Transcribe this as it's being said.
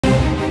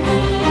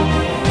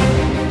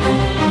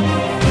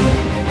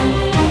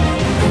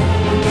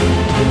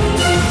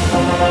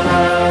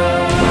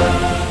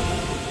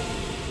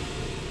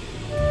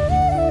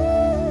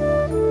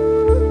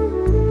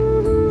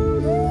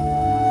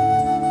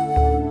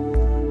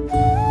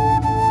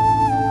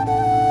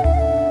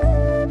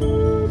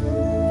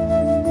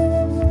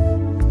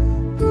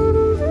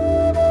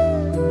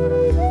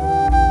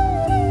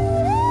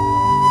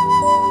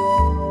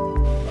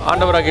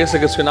ஆண்டவராகிய இயேசு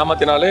கிறிஸ்துவின்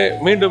நாமத்தினாலே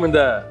மீண்டும்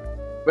இந்த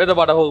வேத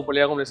பாட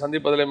வகுப்பலியாக உங்களை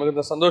சந்திப்பதில்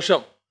மிகுந்த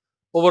சந்தோஷம்.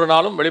 ஒவ்வொரு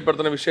நாளும்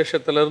வெளிப்படுத்தின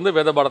விசேஷத்திலிருந்து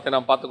வேத பாடத்தை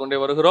நாம் பார்த்து கொண்டே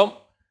வருகிறோம்.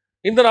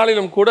 இந்த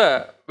நாளிலும் கூட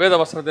வேத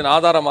வசனத்தின்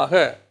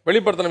ஆதாரமாக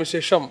வெளிப்படுத்தின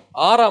விசேஷம்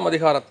 6ஆம்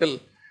அதிகாரத்தில்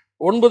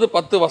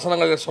 9-10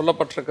 வசனங்களில்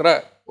சொல்லப்பட்டிருக்கிற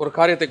ஒரு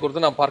காரியத்தை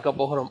குறித்து நாம் பார்க்க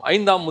போகிறோம்.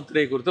 5ஆம்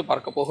முத்திரையை குறித்து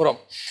பார்க்க போகிறோம்.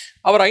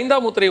 அவர்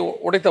 5ஆம் முத்திரையை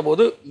உடைத்த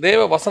போது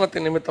தேவ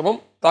வசனத்தின்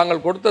நிமித்தமும்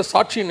தாங்கள் கொடுத்த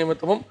சாட்சியின்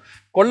நிமித்தமும்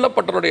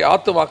கொல்லப்பட்டவருடைய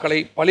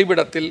ஆத்துமாக்களை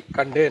பலிபீடத்தில்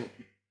கண்டேன்.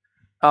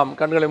 நாம்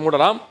கண்களை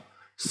மூடலாம்.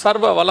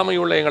 சர்வ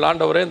வல்லமையுள்ள எங்கள்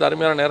ஆண்டவரே, இந்த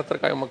அருமையான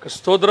நேரத்திற்காக உமக்கு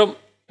ஸ்தோத்திரம்.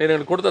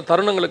 எங்களுக்கு கொடுத்த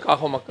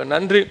தருணங்களுக்காக உமக்கு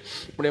நன்றி.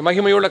 உடைய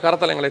மகிமையுள்ள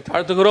கரத்தில் எங்களை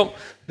தாழ்த்துகிறோம்.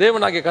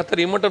 தேவனாகிய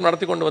கர்த்தர் இம்மட்டும்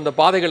நடத்தி கொண்டு வந்த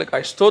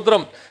பாதைகளுக்காய்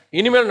ஸ்தோத்திரம்.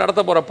 இனிமேல்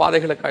நடத்த போகிற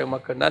பாதைகளுக்காய்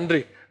உமக்கு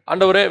நன்றி.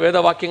 ஆண்டவரே, வேத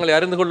வாக்கியங்களை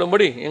அறிந்து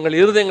கொள்ளும்படி எங்கள்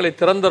இருதயங்களை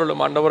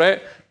திறந்தருளும். ஆண்டவரே,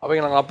 அவை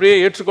நாங்கள் அப்படியே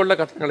ஏற்றுக்கொள்ள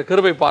கர்த்தர் எங்களுக்கு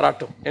கிருபை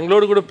பாராட்டும்.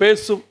 எங்களோடு கூட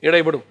பேசும்,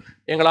 இடைபடும்.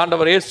 எங்கள்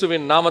ஆண்டவர்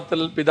இயேசுவின்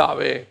நாமத்தில்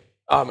பிதாவே,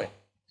 ஆமென்.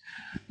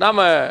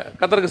 நாம்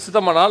கர்த்தருக்கு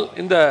சித்தமானால்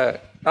இந்த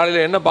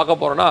நாளில் என்ன பார்க்க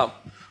போகிறோன்னா,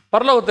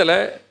 பரலோகத்தில்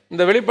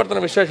இந்த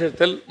வெளிப்படுத்தின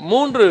விசேஷத்தில்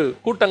 3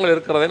 கூட்டங்கள்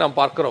இருக்கிறதை நாம்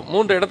பார்க்கிறோம்.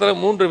 3 இடத்துல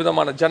 3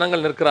 விதமான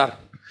ஜனங்கள் நிற்கிறார்.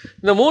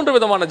 இந்த 3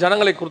 விதமான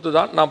ஜனங்களை குறித்து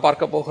தான் நாம்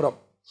பார்க்க போகிறோம்.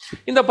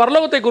 இந்த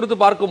பரலோகத்தை குறித்து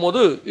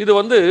பார்க்கும்போது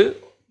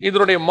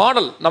இதனுடைய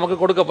மாடல் நமக்கு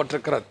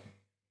கொடுக்கப்பட்டிருக்கிறது.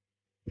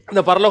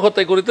 இந்த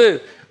பரலோகத்தை குறித்து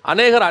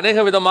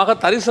அநேக விதமாக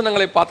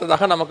தரிசனங்களை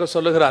பார்த்ததாக நமக்கு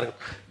சொல்லுகிறார்கள்.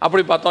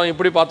 அப்படி பார்த்தோம்,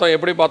 இப்படி பார்த்தோம்,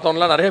 எப்படி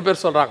பார்த்தோம்லாம் நிறைய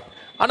பேர் சொல்கிறாங்க.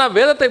 ஆனால்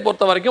வேதத்தை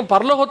பொறுத்த வரைக்கும்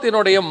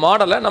பரலோகத்தினுடைய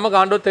மாடலை நமக்கு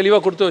ஆண்டவர்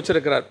தெளிவாக கொடுத்து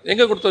வச்சிருக்கிறார்.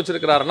 எங்கே கொடுத்து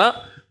வச்சிருக்கிறாருன்னா,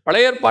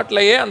 பழைய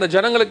ஏற்பாட்டிலேயே அந்த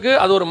ஜனங்களுக்கு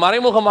அது ஒரு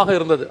மறைமுகமாக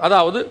இருந்தது.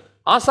 அதாவது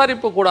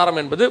ஆசாரிப்பு கூடாரம்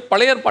என்பது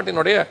பழைய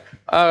ஏற்பாட்டினுடைய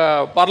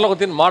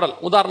பரலோகத்தின் மாடல்.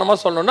 உதாரணமாக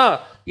சொல்லணும்னா,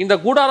 இந்த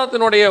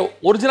கூடாரத்தினுடைய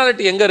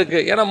ஒரிஜினாலிட்டி எங்கே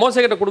இருக்குது? ஏன்னா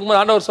மோசேகிட்ட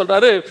கொடுக்கும்போது ஆண்டவர்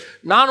சொல்கிறாரு,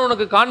 நான்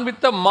உனக்கு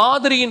காண்பித்த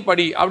மாதிரியின்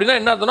படி. அப்படின்னா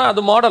என்ன அர்த்தம்னா,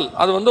 அது மாடல்,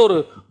 அது ஒரு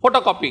ஃபோட்டோ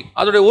காப்பி.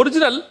 அதோடைய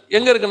ஒரிஜினல்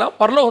எங்கே இருக்குன்னா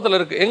பரலோகத்தில்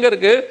இருக்குது. எங்கே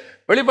இருக்குது?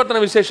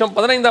 வெளிப்படுத்தின விசேஷம்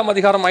 15ஆம்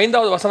அதிகாரம்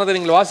 5வது வசனத்தை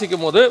நீங்கள்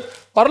வாசிக்கும் போது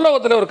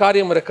பரலோகத்தில் ஒரு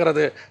காரியம்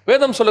இருக்கிறது.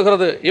 வேதம்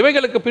சொல்லுகிறது,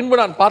 இவைகளுக்கு பின்பு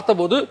நான்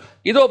பார்த்தபோது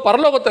இதோ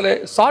பரலோகத்தில்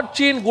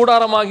சாட்சியின்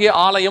கூடாரமாகிய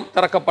ஆலயம்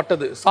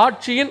திறக்கப்பட்டது.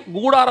 சாட்சியின்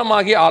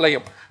கூடாரமாகிய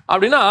ஆலயம்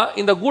அப்படின்னா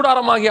இந்த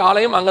கூடாரமாகிய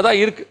ஆலயம் அங்கே தான்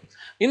இருக்குது.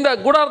 இந்த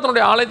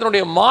கூடாரத்தினுடைய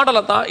ஆலயத்தினுடைய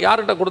மாடலை தான்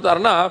யார்கிட்ட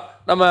கொடுத்தாருன்னா,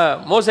 நம்ம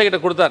மோசேகிட்ட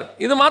கொடுத்தாரு.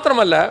 இது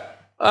மாத்திரமல்ல,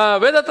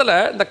 வேதத்தில்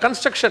இந்த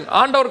கன்ஸ்ட்ரக்ஷன்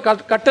ஆண்டவர்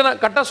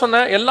கட்ட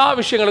சொன்ன எல்லா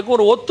விஷயங்களுக்கும்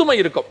ஒரு ஒத்துமை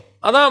இருக்கும்.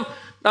 அதான்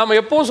நாம்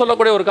எப்பவும்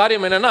சொல்லக்கூடிய ஒரு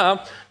காரியம் என்னென்னா,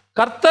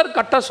 கர்த்தர்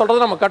கட்ட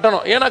சொல்கிறத நம்ம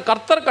கட்டணும். ஏன்னா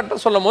கர்த்தர் கட்ட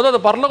சொல்லும் போது அது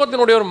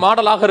பரலோகத்தினுடைய ஒரு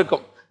மாடலாக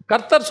இருக்கும்.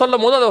 கர்த்தர்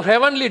சொல்லும் போது அது ஒரு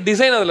ஹெவன்லி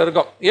டிசைன் அதில்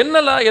இருக்கும்.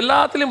 என்னெல்லாம்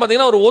எல்லாத்துலேயும்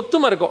பார்த்தீங்கன்னா ஒரு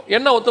ஒத்துமை இருக்கும்.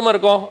 என்ன ஒத்துமை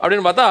இருக்கும்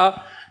அப்படின்னு பார்த்தா,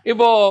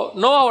 இப்போது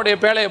நோவாவுடைய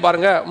பேழையை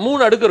பாருங்கள்,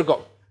 3 அடுக்கு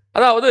இருக்கும்.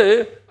 அதாவது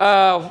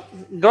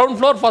ground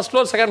floor, first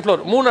floor, second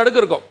floor, 3 அடுக்கு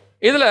இருக்கும்.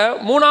 இதில்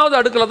 3வது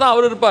அடுக்கில் தான்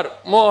அவர் இருப்பார்.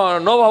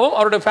 நோவாவும்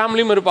அவருடைய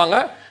ஃபேமிலியும் இருப்பாங்க.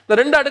 இந்த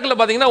 2 அடுக்கில்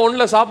பார்த்தீங்கன்னா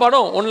ஒன்றில்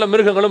சாப்பாடும் ஒன்றில்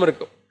மிருகங்களும்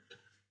இருக்கும்.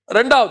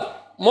 2வது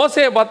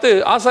மோசேயை பார்த்து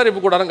ஆசாரிப்பு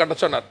கூடாரம் கட்ட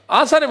சொன்னார்.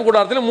 ஆசாரிப்பு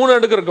கூடாரத்தில் 3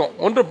 அடுக்கு இருக்கும்.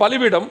 ஒன்று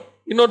பலிபீடம்,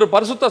 இன்னொன்று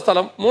பரிசுத்த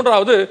ஸ்தலம்,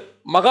 3வது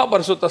மகா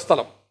பரிசுத்த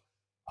ஸ்தலம்.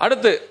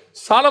 அடுத்து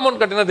சாலமோன்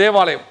கட்டின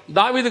தேவாலயம்,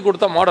 தாவீது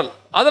கொடுத்த மாடல்.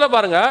 அதில்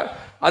பாருங்க,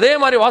 அதே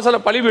மாதிரி வாசல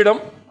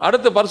பலிபீடம்,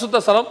 அடுத்து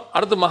பரிசுத்த ஸ்தலம்,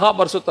 அடுத்து மகா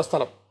பரிசுத்த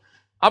ஸ்தலம்.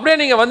 அப்படியே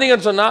நீங்கள்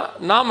வந்தீங்கன்னு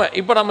சொன்னால்,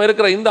 இப்போ நம்ம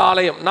இருக்கிற இந்த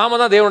ஆலயம், நாம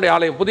தான் தேவனுடைய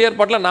ஆலயம். புதிய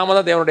ஏற்பாட்டில் நாம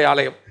தான் தேவனுடைய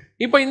ஆலயம்.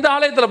 இப்போ இந்த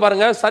ஆலயத்தில்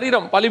பாருங்க,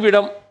 சரீரம்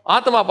பலிபீடம்,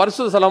 ஆத்மா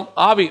பரிசுத்த ஸ்தலம்,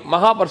 ஆவி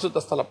மகா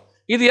பரிசுத்த ஸ்தலம்.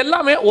 இது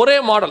எல்லாமே ஒரே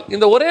மாடல்.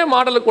 இந்த ஒரே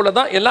மாடலுக்குள்ள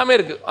தான் எல்லாமே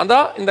இருக்கு.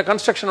 அதான் இந்த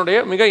கன்ஸ்ட்ரக்ஷனுடைய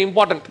மிக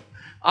இம்பார்ட்டன்ட்.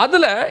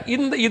 அதுல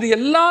இது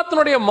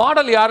எல்லாத்தினுடைய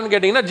மாடல் யாருன்னு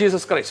கேட்டீங்கன்னா,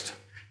 ஜீசஸ் கிரைஸ்ட்,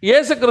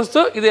 இயேசு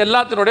கிறிஸ்து. இது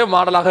எல்லாத்தினுடைய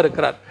மாடலாக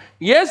இருக்கிறார்.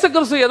 இயேசு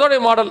கிறிஸ்து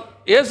எதோடைய மாடல்?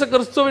 இயேசு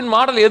கிறிஸ்துவின்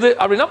மாடல் எது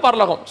அப்படின்னா,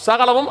 பரலோகம்.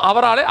 சகலமும்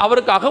அவராலே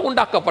அவருக்காக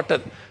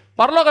உண்டாக்கப்பட்டது.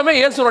 பரலோகமே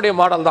இயேசுனுடைய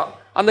மாடல் தான்.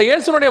 அந்த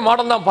இயேசுனுடைய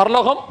மாடல் தான்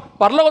பரலோகம்.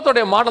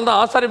 பரலோகத்துடைய மாடல் தான்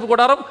ஆசாரிப்பு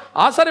கூடாரம்.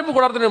 ஆசாரிப்பு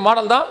கூடாரத்தினுடைய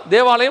மாடல் தான்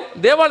தேவாலயம்.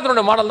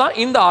 தேவாலயத்தினுடைய மாடல் தான்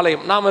இந்த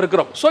ஆலயம் நாம்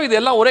இருக்கிறோம். ஸோ இது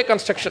எல்லாம் ஒரே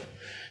கன்ஸ்ட்ரக்ஷன்.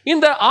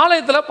 இந்த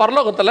ஆலயத்தில்,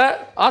 பரலோகத்தில்,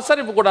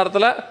 ஆசாரிப்பு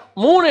கூடாரத்தில்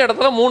 3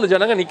 இடத்துல 3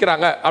 ஜனங்க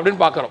நிற்கிறாங்க அப்படின்னு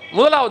பார்க்குறோம்.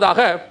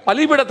 முதலாவதாக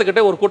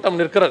பலிபீடத்துக்கிட்ட ஒரு கூட்டம்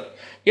நிற்கிறது.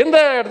 எந்த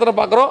இடத்துல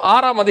பார்க்குறோம்?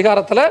 6ஆம்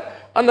அதிகாரத்தில்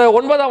அந்த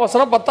 9ஆம்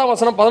வசனம், 10ஆம்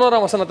வசனம்,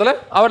 11ஆம் வசனத்தில்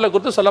அவர்களை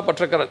குறித்து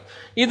சொல்லப்பட்டிருக்கிறது.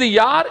 இது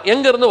யார்,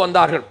 எங்கிருந்து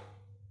வந்தார்கள்,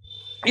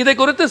 இதை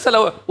குறித்து சில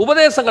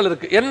உபதேசங்கள்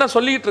இருக்கு. என்ன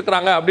சொல்லிட்டு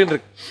இருக்கிறாங்க அப்படின்னு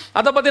இருக்கு.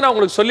 அதை பற்றி நான்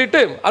உங்களுக்கு சொல்லிட்டு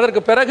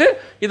அதற்கு பிறகு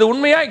இது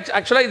உண்மையா,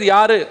 ஆக்சுவலாக இது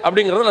யாரு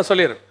அப்படிங்கிறத நான்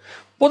சொல்லிடுறேன்.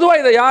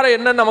 பொதுவாக இதை யாரை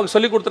என்ன நமக்கு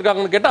சொல்லி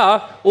கொடுத்துருக்காங்கன்னு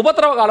கேட்டால்,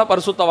 உபத்திரவ கால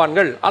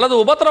பரிசுத்தவான்கள் அல்லது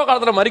உபத்திரவ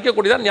காலத்தில்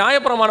மறிக்கக்கூடியதான்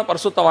நியாயப்பிரமாண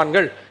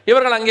பரிசுத்தவான்கள்,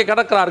 இவர்கள் அங்கே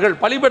கிடக்கிறார்கள்,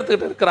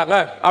 பலிபடுத்திக்கிட்டு இருக்கிறாங்க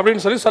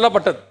அப்படின்னு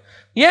சொல்லப்பட்டது.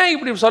 ஏன்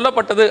இப்படி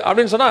சொல்லப்பட்டது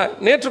அப்படின்னு சொன்னால்,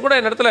 நேற்று கூட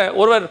என் இடத்துல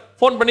ஒருவர்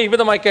ஃபோன் பண்ணி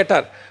விதமாக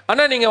கேட்டார்,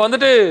 ஆனால் நீங்கள்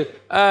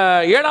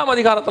 7ஆம்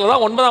அதிகாரத்தில்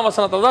தான் 9ஆம்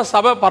வசனத்தில் தான்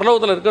சபை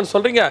பரலோகத்தில் இருக்குன்னு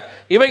சொல்கிறீங்க.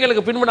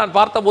 இவைகளுக்கு பின்பு நான்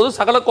பார்த்தபோது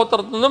சகல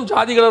கோத்திரத்திலிருந்தும்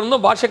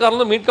ஜாதிகளிலிருந்தும்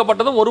பாஷைக்காரர்களும்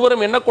மீட்கப்பட்டதும்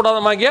ஒருவரும்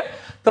எண்ணக்கூடாதமாகிய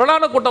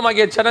திரளான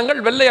கூட்டமாகிய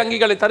ஜனங்கள் வெள்ளை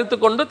அங்கிகளை தரித்து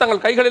கொண்டு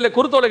தங்கள் கைகளிலே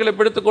குருத்தோலைகளை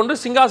பிடித்துக்கொண்டு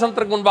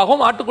சிங்காசனத்திற்கு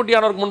முன்பாகவும்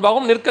ஆட்டுக்குட்டியானவருக்கு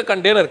முன்பாகவும் நிற்க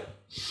கண்டேன் இருக்கு.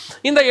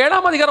 இந்த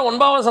 7ஆம் அதிகாரம்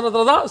 9ஆம்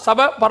வசனத்தில் தான்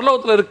சபை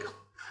பரலோகத்தில் இருக்கு.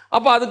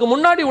 அப்போ அதுக்கு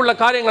முன்னாடி உள்ள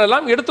காரியங்கள்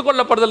எல்லாம்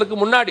எடுத்துக்கொள்ளப்படுதலுக்கு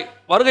முன்னாடி,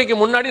 வருகைக்கு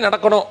முன்னாடி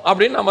நடக்கணும்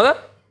அப்படின்னு நம்ம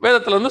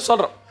வேதத்துல இருந்து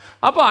சொல்றோம்.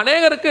 அப்போ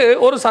அநேகருக்கு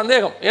ஒரு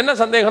சந்தேகம், என்ன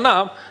சந்தேகம்னா,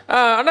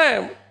 ஆனால்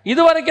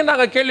இதுவரைக்கும்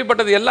நாங்கள்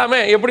கேள்விப்பட்டது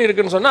எல்லாமே எப்படி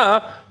இருக்குன்னு சொன்னால்,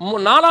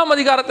 4ஆம்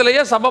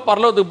அதிகாரத்திலேயே சபை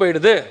பரலோகத்துக்கு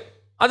போயிடுது,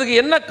 அதுக்கு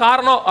என்ன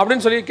காரணம்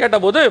அப்படின்னு சொல்லி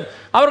கேட்டபோது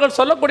அவர்கள்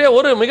சொல்லக்கூடிய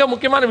ஒரு மிக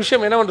முக்கியமான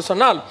விஷயம் என்னவென்று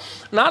சொன்னால்,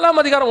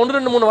 4ஆம் அதிகாரம் 1,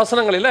 2, 3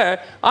 வசனங்களில்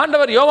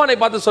ஆண்டவர் யோவானை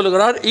பார்த்து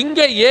சொல்லுகிறார்,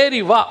 இங்கே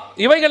ஏறி வா,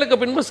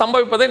 இவைகளுக்கு பின்பு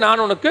சம்பவிப்பதை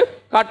நான் உனக்கு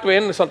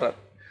காட்டுவேன்னு சொல்றார்.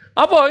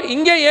 அப்போ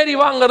இங்கே ஏறி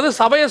வாங்கிறது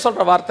சபையை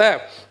சொல்ற வார்த்தை.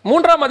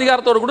 3ஆம்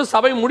அதிகாரத்தோடு கூட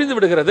சபை முடிந்து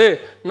விடுகிறது,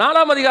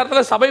 4ஆம்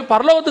அதிகாரத்தில் சபை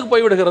பரலோகத்துக்கு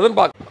போய் விடுகிறதுன்னு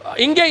பார்க்க.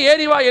 இங்கே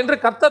ஏறி வா என்று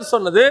கர்த்தர்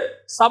சொன்னது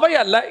சபை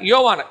அல்ல,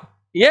 யோவானை.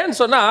 ஏன்னு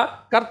சொன்னா,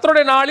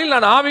 கர்த்தருடைய நாளில்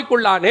நான்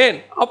ஆவிக்குள்ளானேன்,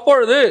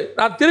 அப்பொழுது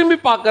நான் திரும்பி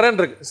பார்க்கிறேன்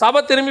இருக்கு,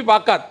 சபை திரும்பி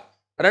பார்க்காது.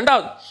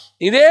 ரெண்டாவது,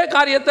 இதே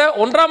காரியத்தை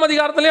 1ஆம்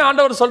அதிகாரத்திலேயே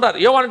ஆண்டவர் சொல்றார்,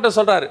 யோவான்கிட்ட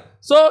சொல்றாரு.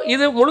 சோ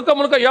இது முழுக்க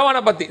முழுக்க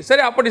யோவானை பத்தி.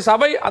 சரி, அப்படி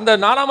சபை அந்த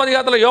 4ஆம்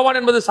அதிகாரத்தில் யோவான்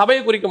என்பது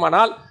சபையை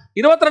குறிக்குமானால்,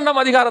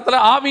 22ஆம் அதிகாரத்தில்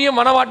ஆவியும்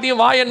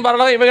மனவாட்டியும் வா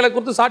என்பார்கள் இவைகளை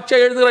குறித்து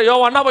சாட்சியா எழுதுகிற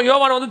யோவான், அப்ப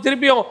யோவான் வந்து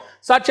திருப்பியும்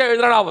சாட்சியா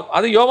எழுதுறான். ஆகும்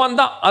அது யோவான்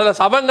தான், அதுல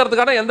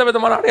சபைங்கிறதுக்கான எந்த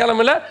விதமான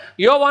அடையாளம் இல்லை,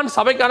 யோவான்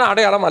சபைக்கான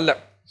அடையாளம் அல்ல.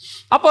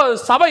 அப்போ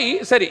சபை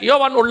சரி,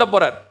 யோவான் உள்ள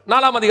போறார்,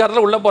 4ஆம்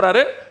அதிகாரத்தில் உள்ள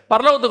போறாரு,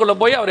 பரலோகத்துக்குள்ள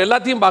போய் அவர்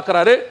எல்லாத்தையும்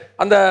பார்க்கறாரு.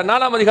 அந்த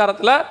 4ஆம்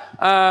அதிகாரத்தில்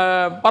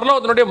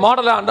பரலோகத்தினுடைய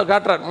மாடலை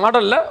காட்டுறாரு,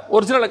 மாடல்ல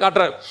ஒரிஜினலை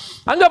காட்டுறாரு.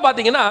 அங்க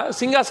பாத்தீங்கன்னா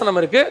சிங்காசனம்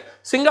இருக்கு,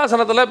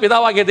 சிங்காசனத்துல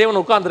பிதாவாகிய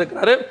தேவன் உட்கார்ந்து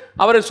இருக்கிறாரு,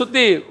 அவரை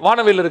சுத்தி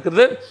வானவில்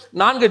இருக்குது,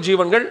 4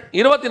 ஜீவன்கள்,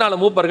 24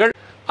 மூப்பர்கள்,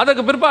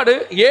 அதற்கு பிற்பாடு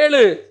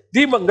 7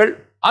 தீபங்கள்,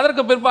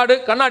 அதற்கு பிற்பாடு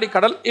கண்ணாடி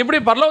கடல்,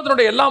 இப்படி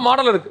பரலோகத்தினுடைய எல்லா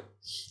மாடலும் இருக்கு.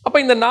 அப்ப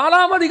இந்த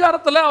 4ஆம்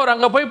அதிகாரத்தில் அவர்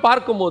அங்க போய்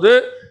பார்க்கும்போது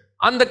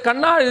அந்த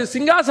கண்ணாடி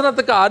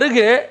சிங்காசனத்துக்கு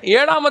அருகே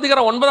 7ஆம்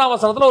அதிகாரம் 9ஆம்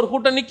வசனத்தில் ஒரு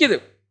கூட்டம் நிற்கிது.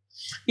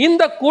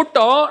 இந்த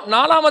கூட்டம்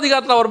 4ஆம்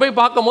அதிகாரத்தில் அவர் போய்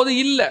பார்க்கும் போது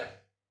இல்லை.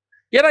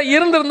 ஏன்னா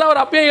இருந்திருந்தா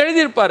அவர் அப்பயே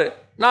எழுதியிருப்பாரு,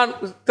 நான்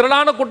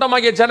திரளான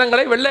கூட்டமாகிய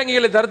ஜனங்களை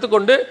வெள்ளையங்கிகளை தரித்து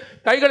கொண்டு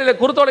கைகளில்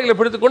குருத்தோலைகளை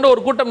பிடித்துக்கொண்டு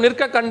ஒரு கூட்டம்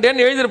நிற்க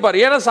கண்டேன்னு எழுதியிருப்பார்.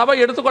 ஏன்னா சபை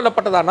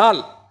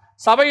எடுத்துக்கொள்ளப்பட்டதானால்,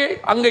 சபை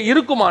அங்கே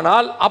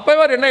இருக்குமானால் அப்பவே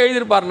அவர் என்ன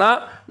எழுதியிருப்பார்னா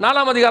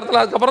 4ஆம்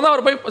அதிகாரத்தில். அதுக்கப்புறம் தான்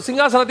அவர் போய்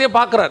சிங்காசனத்தையே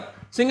பார்க்குறார்,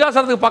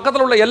 சிங்காசனத்துக்கு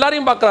பக்கத்தில் உள்ள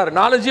எல்லாரையும் பார்க்குறாரு,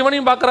 4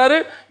 ஜீவனையும் பார்க்குறாரு,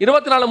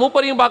 24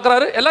 மூப்பரையும்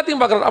பார்க்குறாரு,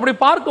 எல்லாத்தையும் பார்க்குறாரு. அப்படி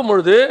பார்க்கும்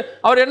பொழுது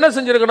அவர் என்ன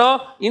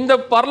செஞ்சிருக்கணும், இந்த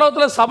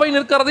பரலோகத்தில் சபை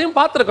நிற்கிறதையும்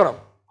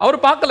பார்த்துருக்கணும். அவர்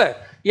பார்க்கல,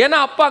 ஏன்னா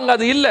அப்போ அங்கே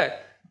அது இல்லை,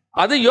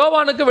 அது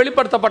யோவானுக்கு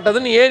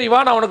வெளிப்படுத்தப்பட்டதுன்னு. ஏறி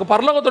வா, நான் அவனுக்கு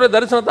பரலோகத்துடைய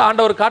தரிசனத்தை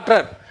ஆண்டவர்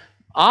காட்டுறார்.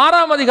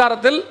 6ஆம்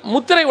அதிகாரத்தில்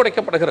முத்திரை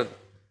உடைக்கப்படுகிறது.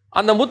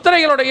 அந்த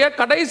முத்திரைகளுடைய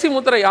கடைசி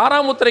முத்திரை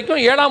 6ஆம்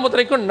முத்திரைக்கும் 7ஆம்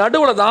முத்திரைக்கும்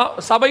நடுவில் தான்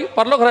சபை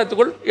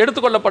பரலோகத்துக்குள்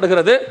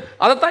எடுத்துக்கொள்ளப்படுகிறது.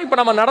 அதைத்தான் இப்போ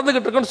நம்ம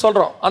நடந்துகிட்டு இருக்குன்னு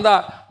சொல்றோம். அந்த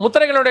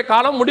முத்திரைகளுடைய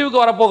காலம்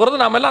முடிவுக்கு வரப்போகிறது,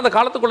 நாம எல்லாம் அந்த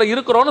காலத்துக்குள்ள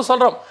இருக்கிறோம்னு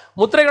சொல்றோம்.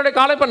 முத்திரைகளுடைய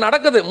காலம் இப்போ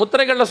நடக்குது,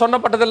 முத்திரைகளில்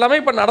சொன்னப்பட்டது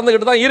எல்லாமே இப்போ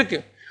நடந்துகிட்டு தான் இருக்கு.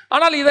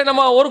 ஆனால் இதை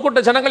நம்ம ஒரு கூட்ட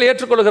ஜனங்கள்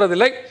ஏற்றுக்கொள்கிறது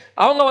இல்லை.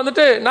 அவங்க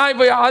வந்துட்டு, நான்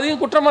இப்போ அதையும்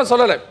குற்றமாக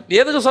சொல்லலை,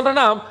 எதுக்கு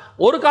சொல்றேன்னா,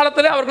 ஒரு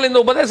காலத்திலே அவர்கள் இந்த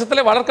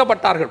உபதேசத்திலே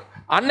வளர்க்கப்பட்டார்கள்,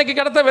 அன்னைக்கு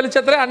கிடைத்த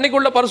வெளிச்சத்திலே அன்னைக்கு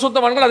உள்ள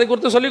பரிசுத்தவான்கள் அதை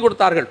குறித்து சொல்லிக்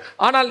கொடுத்தார்கள்.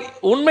 ஆனால்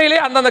உண்மையிலே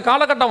அந்தந்த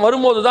காலகட்டம்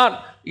வரும்போது தான்,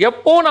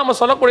 எப்போ நாம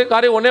சொல்லக்கூடிய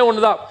காரியம் ஒன்னே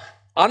ஒண்ணுதான்,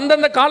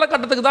 அந்தந்த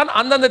காலகட்டத்துக்கு தான்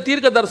அந்தந்த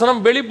தீர்க்க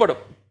தரிசனம் வெளிப்படும்.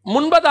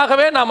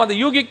 முன்பதாகவே நாம் அதை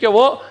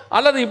யூகிக்கவோ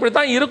அல்லது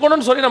இப்படித்தான்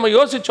இருக்கணும்னு சொல்லி நம்ம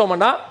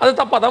யோசிச்சோம்னா அது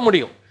தப்பா தான்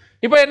முடியும்.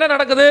 இப்போ என்ன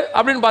நடக்குது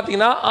அப்படின்னு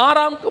பார்த்தீங்கன்னா,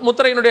 6ஆம்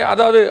முத்திரையினுடைய,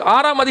 அதாவது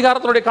 6ஆம்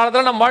அதிகாரத்தினுடைய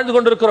காலத்தில் நாம் வாழ்ந்து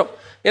கொண்டிருக்கிறோம்.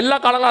 எல்லா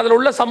காலங்களும் அதில்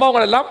உள்ள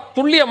சம்பவங்கள் எல்லாம்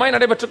துல்லியமாய்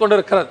நடைபெற்று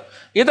கொண்டிருக்கிறது.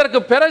 இதற்கு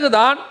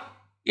பிறகுதான்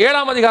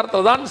 7ஆம்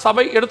அதிகாரத்தில் தான்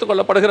சபை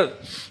எடுத்துக்கொள்ளப்படுகிறது.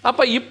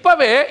 அப்போ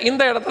இப்பவே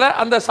இந்த இடத்துல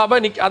அந்த சபை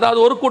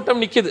அதாவது ஒரு கூட்டம்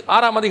நிற்கிது.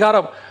 6ஆம்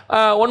அதிகாரம்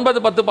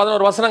 9, 10,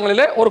 11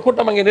 வசனங்களிலே ஒரு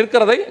கூட்டம் அங்கே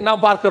நிற்கிறதை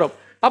நாம் பார்க்கிறோம்.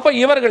 அப்போ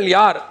இவர்கள்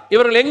யார்,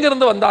 இவர்கள்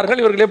எங்கிருந்து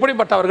வந்தார்கள், இவர்கள்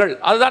எப்படிப்பட்டவர்கள்,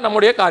 அதுதான்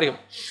நம்முடைய காரியம்.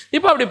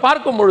 இப்போ அப்படி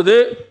பார்க்கும் பொழுது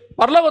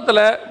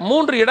பரலோகத்தில்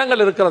 3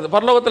 இடங்கள் இருக்கிறது.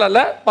 பரலோகத்தில் அல்ல,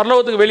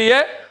 பரலோகத்துக்கு வெளியே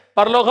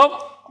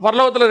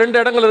பரலோகத்தில் 2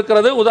 இடங்கள்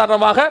இருக்கிறது.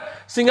 உதாரணமாக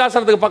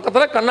சிங்காசனத்துக்கு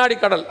பக்கத்தில் கண்ணாடி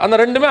கடல், அந்த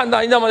ரெண்டுமே அந்த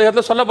 5ஆம்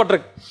அதிகாரத்தில்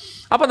சொல்லப்பட்டிருக்கு.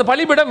 அப்போ அந்த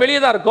பலிபீடம் வெளியே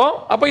தான் இருக்கும்,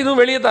 அப்போ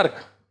இதுவும் வெளியே தான்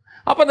இருக்கு.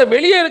 அப்போ அந்த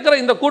வெளியே இருக்கிற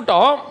இந்த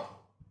கூட்டம்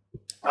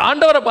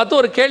ஆண்டவரை பார்த்து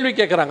ஒரு கேள்வி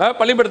கேட்குறாங்க,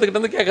 பலிபீடத்துக்கிட்ட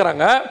இருந்து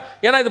கேட்குறாங்க.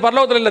 ஏன்னா இது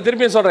பரலோகத்தில் இல்லை,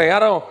 திரும்பியும் சொல்கிறேன்,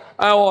 யாரும்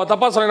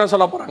தப்பா சொன்னா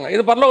சொல்ல போகிறாங்க,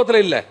 இது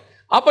பரலோகத்தில் இல்லை.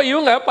 அப்போ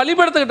இவங்க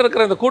பலிபீடத்துக்கிட்ட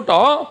இருக்கிற இந்த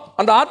கூட்டம்,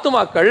 அந்த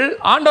ஆத்துமாக்கள்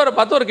ஆண்டவரை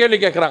பார்த்து ஒரு கேள்வி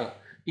கேட்குறாங்க,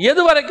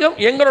 எது வரைக்கும்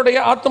எங்களுடைய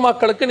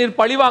ஆத்துமாக்களுக்கு நீர்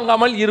பழி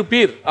வாங்காமல்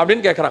இருப்பீர்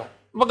அப்படின்னு கேட்குறாங்க.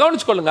 இப்போ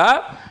கவனிச்சுக்கொள்ளுங்க,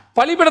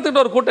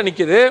 பலிபீடத்துக்கிட்ட ஒரு கூட்டம்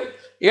நிற்கிது,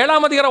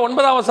 7ஆம் அதிகாரம்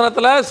 9ஆம்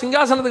வசனத்தில்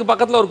சிங்காசனத்துக்கு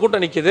பக்கத்தில் ஒரு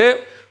கூட்டம் நிற்கிது,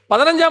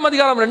 15ஆம்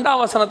அதிகாரம்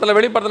 2ஆம் வசனத்தில்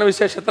வெளிப்படுத்தின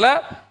விசேஷத்தில்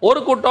ஒரு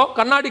கூட்டம்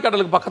கண்ணாடி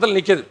கடலுக்கு பக்கத்தில்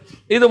நிற்கிது.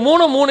 இது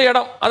 3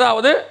 இடம்,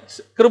 அதாவது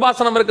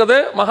கிருபாசனம் இருக்கிறது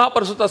மகா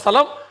பரிசுத்த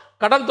ஸ்தலம்,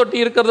 கடல் தொட்டி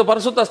இருக்கிறது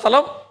பரிசுத்த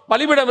ஸ்தலம்,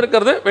 பலிபீடம்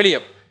இருக்கிறது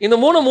வெளியே. இந்த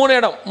 3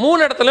 இடம்,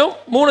 3 இடத்துலையும்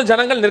 3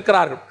 ஜனங்கள்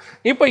நிற்கிறார்கள்.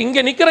 இப்போ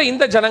இங்கே நிற்கிற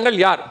இந்த ஜனங்கள்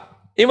யார்?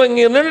 இவங்க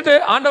இங்கே நின்றுட்டு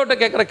ஆண்டவர்கிட்ட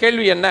கேட்குற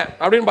கேள்வி என்ன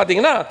அப்படின்னு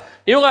பார்த்தீங்கன்னா,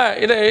 இவங்க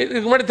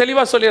இதுக்கு முன்னாடி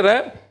தெளிவாக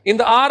சொல்லிடுறேன்,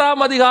 இந்த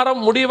 6ஆம் அதிகாரம்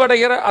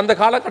முடிவடைகிற அந்த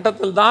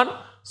காலகட்டத்தில் தான்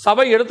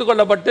சபை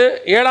எடுத்துக்கொள்ளப்பட்டு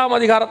 7ஆம்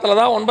அதிகாரத்தில்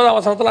தான் 9ஆம்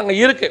வசனத்தில் அங்கே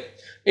இருக்கு.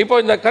 இப்போ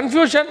இந்த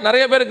கன்ஃபியூஷன்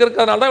நிறைய பேருக்கு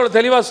இருக்கிறதுனால தான் இவ்வளோ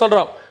தெளிவாக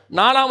சொல்கிறோம்.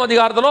 4ஆம்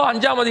அதிகாரத்திலோ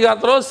 5ஆம்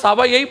அதிகாரத்திலோ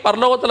சபையை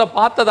பரலோகத்தில்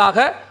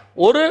பார்த்ததாக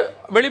ஒரு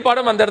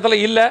வெளிப்பாடும் அந்த இடத்துல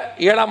இல்லை,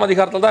 7ஆம்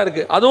அதிகாரத்தில் தான்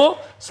இருக்கு. அதுவும்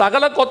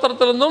சகல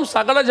கோத்திரத்திலிருந்தும்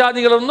சகல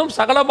ஜாதிகளிலிருந்தும்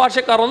சகல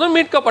பாஷைக்காரர்களும்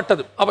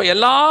மீட்கப்பட்டது. அப்போ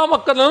எல்லா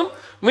மக்களும்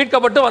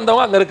மீட்கப்பட்டு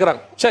வந்தவங்க அங்கே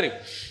இருக்கிறாங்க. சரி,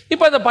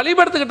 இப்போ இந்த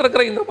பலிபடுத்திக்கிட்டு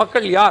இருக்கிற இந்த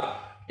மக்கள் யார்,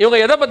 இவங்க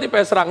எதை பற்றி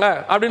பேசுகிறாங்க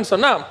அப்படின்னு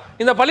சொன்னால்,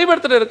 இந்த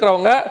பலிபடுத்திட்டு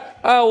இருக்கிறவங்க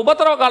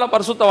உபத்திரவ கால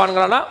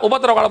பரிசுத்தவான்களானா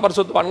உபத்திரவ கால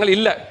பரிசுத்தவான்கள்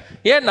இல்லை.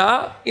 ஏன்னா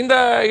இந்த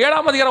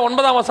 7ஆம் அதிகாரம்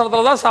 9ஆம்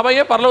வசனத்தில் தான்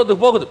சபையே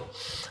பரலோகத்துக்கு போகுது.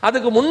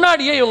 அதுக்கு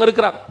முன்னாடியே இவங்க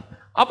இருக்கிறாங்க.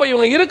 அப்போ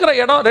இவங்க இருக்கிற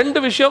இடம்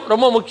 2 விஷயம்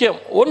ரொம்ப முக்கியம்.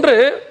 ஒன்று,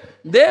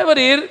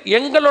 தேவரீர்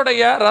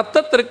எங்களுடைய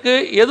இரத்தத்திற்கு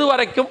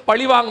எதுவரைக்கும்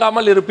பழி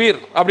வாங்காமல் இருப்பீர்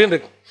அப்படின்னு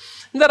இருக்கு.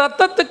 இந்த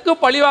இரத்தத்துக்கு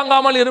பழி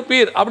வாங்காமல்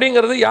இருப்பீர்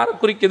அப்படிங்கிறது யாரை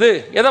குறிக்குது,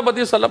 எதை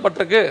பற்றி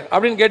சொல்லப்பட்டிருக்கு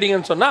அப்படின்னு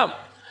கேட்டிங்கன்னு சொன்னால்,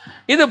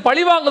 இது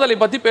பழிவாங்குதலை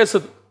பற்றி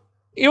பேசுது.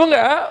 இவங்க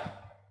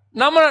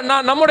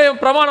நம்முடைய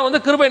பிரமாணம்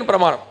வந்து கிருபையின்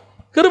பிரமாணம்.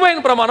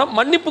 கிருபையின் பிரமாணம்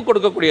மன்னிப்பு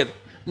கொடுக்கக்கூடியது.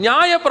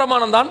 நியாய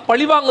பிரமாணம் தான்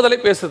பழிவாங்குதலை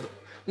பேசுது.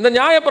 இந்த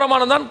நியாய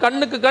பிரமாணம் தான்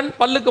கண்ணுக்கு கண்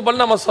பல்லுக்கு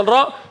பல் நம்ம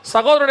சொல்கிறோம்.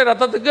 சகோதரனுடைய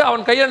ரத்தத்துக்கு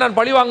அவன் கையில் நான்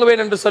பழி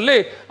வாங்குவேன் என்று சொல்லி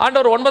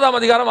ஆண்டவர் 9ஆம்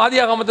அதிகாரம்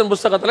ஆதியாகமத்தின்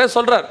புஸ்தகத்தில்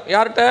சொல்கிறார்.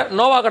 யார்கிட்ட?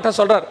 நோவா கிட்ட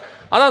சொல்கிறார்.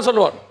 அதான்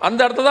சொல்லுவார். அந்த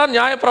இடத்துல தான்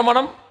நியாய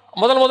பிரமாணம்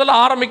முதல்ல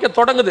ஆரம்பிக்க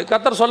தொடங்குது.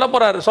 கர்த்தர் சொல்ல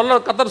போறாரு.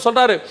 கர்த்தர்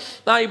சொல்றாரு,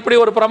 நான் இப்படி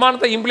ஒரு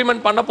பிரமாணத்தை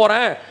இம்ப்ளிமெண்ட் பண்ண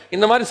போறேன்,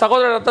 இந்த மாதிரி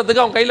சகோதர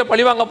ரத்தத்துக்கு அவன் கையில்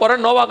பழி வாங்க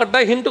போறேன் நோவா கிட்ட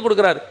ஹிண்ட்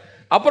கொடுக்குறாரு.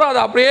 அப்புறம்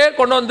அதை அப்படியே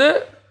கொண்டு வந்து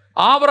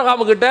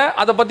ஆபிரகாமு கிட்ட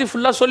அதை பற்றி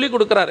ஃபுல்லாக சொல்லி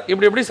கொடுக்குறாரு.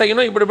 இப்படி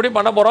செய்யணும், இப்படி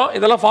பண்ண போகிறோம்,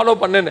 இதெல்லாம் ஃபாலோ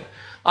பண்ணுன்னு.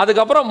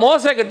 அதுக்கப்புறம்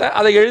மோசே கிட்ட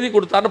அதை எழுதி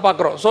கொடுத்தாருன்னு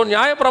பார்க்குறோம். ஸோ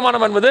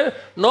நியாயப்பிரமாணம் என்பது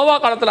நோவா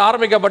காலத்தில்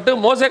ஆரம்பிக்கப்பட்டு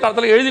மோசே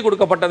காலத்தில் எழுதி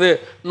கொடுக்கப்பட்டது.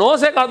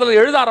 மோசே காலத்தில்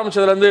எழுத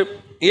ஆரம்பிச்சதுலேருந்து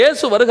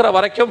இயேசு வருகிற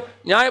வரைக்கும்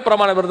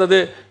நியாயப்பிரமாணம் இருந்தது.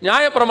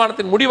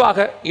 நியாயப்பிரமாணத்தின்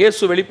முடிவாக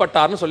இயேசு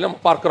வெளிப்பட்டார்னு சொல்லி நம்ம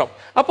பார்க்கிறோம்.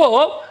 அப்போ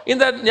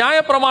இந்த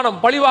நியாயப்பிரமாணம்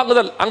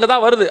பழிவாங்குதல்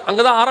அங்கதான் வருது,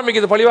 அங்கதான்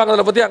ஆரம்பிக்குது.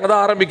 பழிவாங்குதலை பற்றி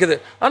அங்கதான் ஆரம்பிக்குது.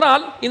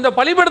 ஆனால் இந்த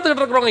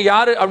பழிபடுத்திக்கிட்டு இருக்கிறவங்க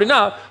யாரு அப்படின்னா,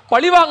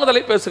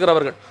 பழிவாங்குதலை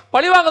பேசுகிறவர்கள்.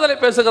 பழிவாங்குதலை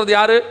பேசுகிறது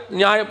யாரு?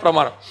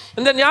 நியாயப்பிரமாணம்.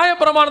 இந்த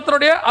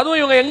நியாயப்பிரமாணத்தினுடைய அதுவும்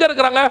இவங்க எங்க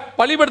இருக்கிறாங்க?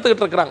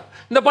 பழிபடுத்திக்கிட்டு இருக்கிறாங்க.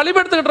 இந்த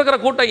பழிபடுத்திக்கிட்டு இருக்கிற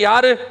கூட்டம்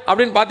யாரு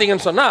அப்படின்னு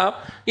பார்த்தீங்கன்னு சொன்னா,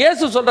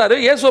 இயேசு சொல்றாரு.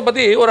 இயேசுவை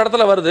பத்தி ஒரு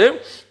இடத்துல வருது.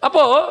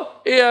 அப்போ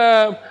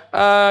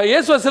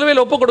இயேசுவை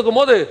சிலுவையில் ஒப்பு கொடுக்கும்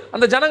போது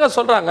அந்த ஜனங்க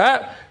சொல்றாங்க,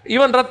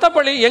 இவன்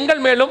இரத்தப்பழி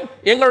எங்கள் மேலும்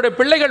எங்களுடைய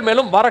பிள்ளைகள்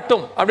மேலும்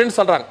வரட்டும் அப்படின்னு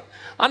சொல்றாங்க.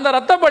 அந்த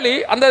இரத்தப்பழி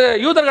அந்த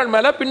யூதர்கள்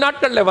மேல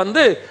பின்னாட்களில்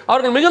வந்து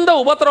அவர்கள் மிகுந்த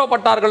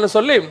உபத்திரவப்பட்டார்கள்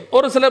சொல்லி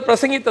ஒரு சிலர்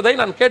பிரசங்கித்ததை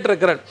நான்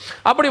கேட்டிருக்கிறேன்.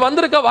 அப்படி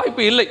வந்திருக்க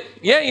வாய்ப்பு இல்லை.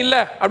 ஏன்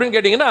இல்லை அப்படின்னு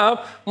கேட்டீங்கன்னா,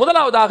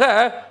 முதலாவதாக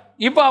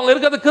இப்போ அவங்க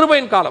இருக்கிறது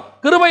கிருபையின் காலம்.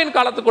 கிருபையின்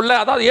காலத்துக்குள்ள,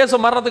 அதாவது இயேசு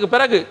மரணத்துக்கு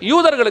பிறகு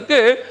யூதர்களுக்கு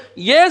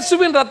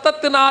இயேசுவின்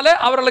ரத்தத்தினாலே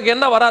அவர்களுக்கு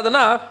என்ன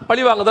வராதுன்னா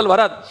பழிவாங்குதல்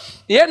வராது.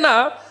 ஏன்னா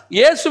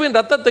இயேசுவின்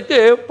ரத்தத்துக்கு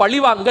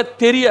பழிவாங்க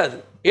தெரியாது.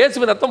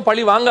 இயேசுவின் ரத்தம்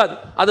பழி வாங்காது.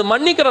 அது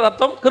மன்னிக்கிற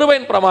ரத்தம்,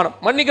 கிருபையின் பிரமாணம்.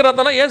 மன்னிக்கிற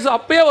ரத்தம்னா இயேசு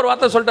அப்பயே ஒரு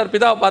வார்த்தை சொல்லிட்டார்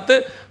பிதாவை பார்த்து,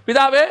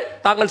 பிதாவே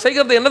தாங்கள்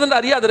செய்கிறது என்னதென்று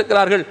அறியாது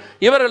இருக்கிறார்கள்,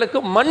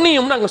 இவர்களுக்கு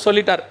மன்னியும் நாங்கள்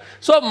சொல்லிட்டார்.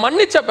 ஸோ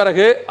மன்னிச்ச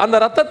பிறகு அந்த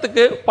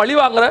ரத்தத்துக்கு பழி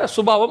வாங்குற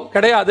சுபாவம்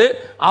கிடையாது.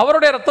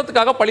 அவருடைய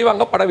ரத்தத்துக்காக பழி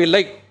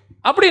வாங்கப்படவில்லை.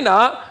 அப்படின்னா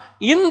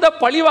இந்த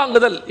பழி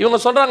வாங்குதல் இவங்க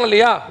சொல்றாங்க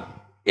இல்லையா,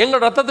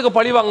 எங்கள் ரத்தத்துக்கு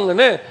பழி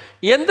வாங்குங்கன்னு,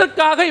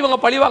 எதற்காக இவங்க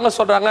பழி வாங்க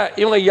சொல்றாங்க?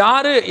 இவங்க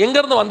யாரு, எங்க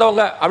இருந்து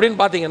வந்தவங்க அப்படின்னு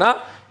பார்த்தீங்கன்னா,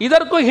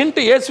 இதற்கும் ஹிண்ட்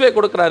இயேசுவே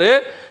கொடுக்கிறாரு.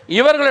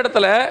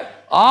 இவர்களிடத்துல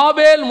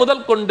ஆபேல்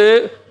முதல் கொண்டு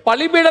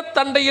பலிபீட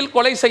தண்டையில்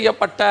கொலை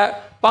செய்யப்பட்ட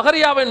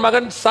பகரியாவின்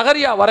மகன்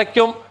சகரியா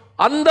வரைக்கும்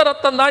அந்த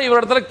ரத்தம் தான்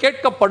இவரிடத்துல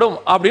கேட்கப்படும்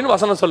அப்படின்னு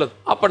வசனம் சொல்லுது.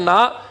 அப்படின்னா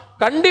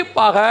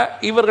கண்டிப்பாக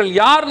இவர்கள்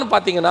யாருன்னு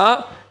பார்த்தீங்கன்னா,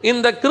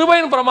 இந்த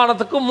கிருபையின்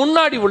பிரமாணத்துக்கு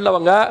முன்னாடி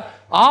உள்ளவங்க.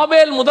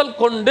 ஆபேல் முதல்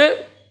கொண்டு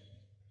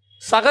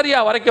சகரியா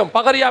வரைக்கும்,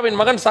 பகரியாவின்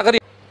மகன்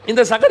சகரியா.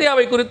 இந்த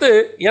சகரியாவை குறித்து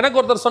எனக்கு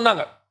ஒருத்தர்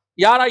சொன்னாங்க,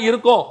 யாரா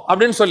இருக்கும்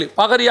அப்படின்னு சொல்லி.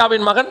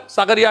 பகரியாவின் மகன்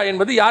சகரியா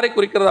என்பது யாரை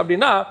குறிக்கிறது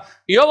அப்படின்னா,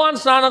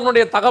 யோவான்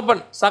ஸ்நானகனுடைய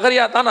தகப்பன்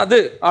சகரியா தான்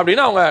அது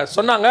அப்படின்னு அவங்க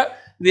சொன்னாங்க.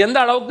 இது எந்த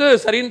அளவுக்கு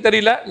சரின்னு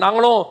தெரியல.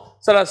 நாங்களும்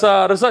சில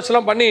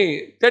ரிசர்ச்லாம் பண்ணி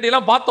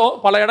தேடிலாம் பார்த்தோம்,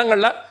 பல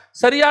இடங்கள்ல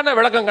சரியான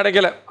விளக்கம்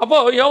கிடைக்கல. அப்போ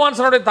யோவான்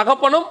ஸ்நானகனுடைய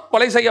தகப்பனும்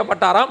கொலை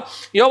செய்யப்பட்டாராம்.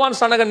 யோவான்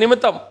ஸ்நானகன்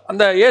நிமித்தம்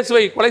அந்த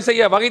இயேசுவை கொலை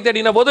செய்ய வகை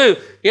தேடின போது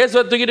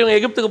இயேசுவை தூக்கிட்டு இவங்க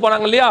எகிப்துக்கு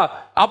போனாங்க இல்லையா,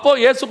 அப்போ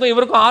இயேசுக்கும்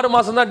இவருக்கும் 6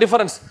 மாசம் தான்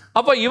டிஃபரன்ஸ்.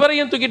 அப்போ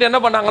இவரையும் தூக்கிட்டு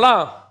என்ன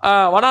பண்ணாங்களாம்,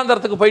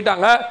 வனாந்தரத்துக்கு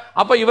போயிட்டாங்க.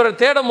 அப்போ இவரை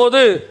தேடும் போது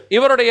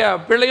இவருடைய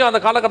பிள்ளையும்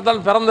அந்த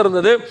காலகட்டத்தில்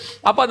பிறந்திருந்தது.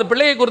 அப்போ அந்த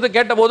பிள்ளையை குறித்து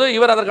கேட்டபோது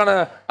இவர் அதற்கான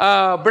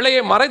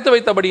பிள்ளையை மறைத்து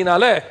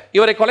வைத்தபடினால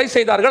இவரை கொலை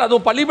செய்தார்கள்.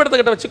 அதுவும்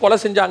பள்ளிப்படத்துக்கிட்ட வச்சு கொலை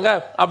செஞ்சாங்க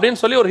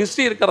அப்படின்னு சொல்லி ஒரு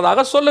ஹிஸ்டரி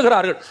இருக்கிறதாக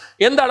சொல்லுகிறார்கள்.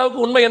 எந்த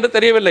அளவுக்கு உண்மை என்று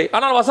தெரியவில்லை.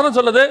 ஆனால் வசனம்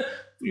சொல்லுது,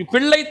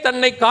 பிள்ளை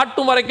தன்னை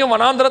காட்டும் வரைக்கும்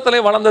வனாந்தரத்திலே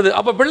வளர்ந்தது.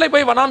 அப்ப பிள்ளை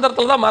போய்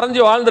வனாந்தரத்தில் தான்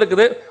மறைஞ்சு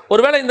வாழ்ந்திருக்குது.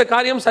 ஒருவேளை இந்த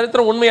காரியம்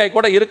சரித்திரம் உண்மையாய்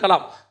கூட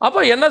இருக்கலாம்.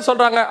 அப்ப என்ன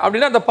சொல்றாங்க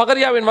அப்படின்னா, அந்த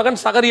பகரியாவின்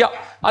மகன் சகரியா,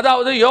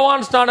 அதாவது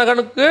யோவான்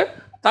ஸ்நானகனுக்கு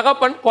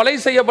தகப்பன் கொலை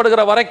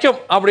செய்யப்படுகிற வரைக்கும்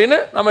அப்படின்னு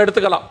நம்ம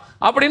எடுத்துக்கலாம்.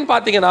 அப்படின்னு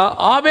பார்த்தீங்கன்னா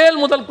ஆபேல்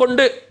முதல்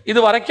கொண்டு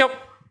இது வரைக்கும்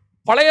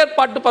பழைய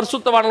ஏற்பாட்டு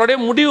பரிசுத்தவான்களுடைய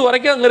முடிவு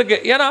வரைக்கும் அங்கே இருக்கு.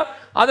 ஏன்னா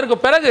அதற்கு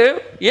பிறகு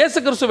இயேசு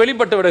கிறிஸ்து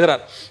வெளிப்பட்டு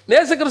விடுகிறார்.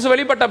 இயேசு கிறிஸ்து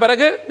வெளிப்பட்ட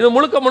பிறகு இது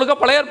முழுக்க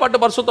பழைய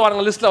ஏற்பாட்டு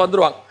பரிசுத்தவான்கள் லிஸ்ட்ல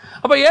வந்துருவாங்க.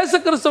 அப்ப இயேசு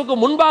கிறிஸ்துவுக்கு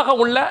முன்பாக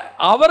உள்ள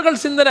அவர்கள்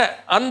சிந்தின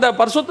அந்த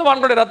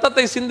பரிசுத்தவான்களுடைய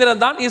ரத்தத்தை சிந்தின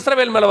தான்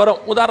இஸ்ரவேல் மேல வரும்.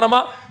 உதாரணமா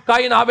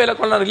காயின் ஆபேலை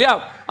கொண்டார் இல்லையா,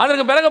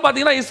 அதற்கு பிறகு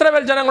பார்த்தீங்கன்னா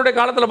இஸ்ரவேல் ஜனங்களுடைய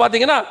காலத்தில்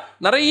பார்த்தீங்கன்னா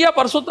நிறைய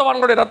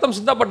பரிசுத்தவான்களுடைய ரத்தம்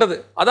சிந்தப்பட்டது.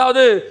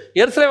 அதாவது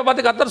எருசலேமை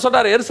பார்த்து கர்த்தர்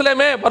சொல்றாரு,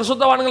 எருசலேமே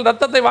பரிசுத்தவான்கள்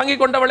ரத்தத்தை வாங்கி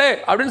கொண்டவளே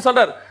அப்படின்னு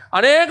சொல்றார்.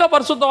 அநேக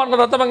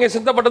பரிசுத்தவான்கள் ரத்தம் அங்கே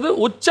சிந்தப்பட்டது.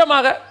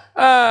 உச்சமாக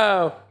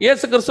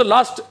இயேசு கிறிஸ்து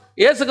லாஸ்ட்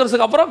இயேசு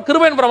கிறிஸ்துக்கு அப்புறம்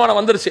கிருபையின் பிரமாணம்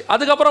வந்துருச்சு.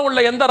 அதுக்கப்புறம்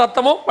உள்ள எந்த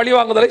ரத்தமும்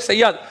பழிவாங்குதலை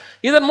செய்யாது.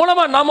 இதன்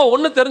மூலமா நாம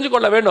ஒன்று தெரிஞ்சு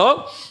கொள்ள வேண்டும்,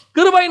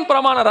 கிருபையின்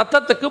பிரமாண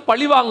ரத்தத்துக்கு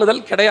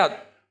பழிவாங்குதல் கிடையாது.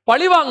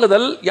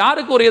 பழிவாங்குதல்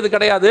யாருக்கு உரியது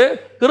கிடையாது?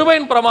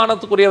 கிருபையின்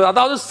பிரமாணத்துக்குரியது,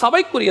 அதாவது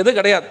சபைக்குரியது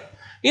கிடையாது.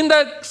 இந்த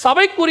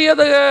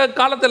சபைக்குரியது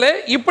காலத்திலே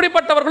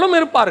இப்படிப்பட்டவர்களும்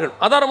இருப்பார்கள்.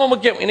 அதான் ரொம்ப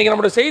முக்கியம். இன்னைக்கு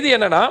நம்மளுடைய செய்தி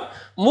என்னன்னா,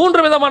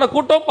 3 விதமான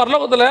கூட்டம்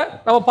பரலோகத்தில்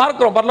நம்ம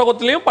பார்க்கிறோம்.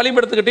 பரலோகத்திலையும்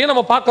பலிபீடத்துக்கிட்டையும்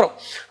நம்ம பார்க்கிறோம்.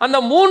 அந்த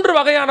 3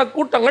 வகையான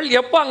கூட்டங்கள்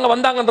எப்போ அங்கே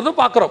வந்தாங்கன்றது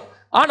பார்க்கிறோம்.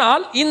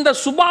 ஆனால் இந்த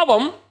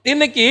சுபாவம்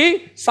இன்னைக்கு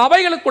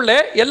சபைகளுக்குள்ளே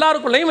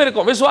எல்லாருக்குள்ளேயும்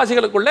இருக்கும்,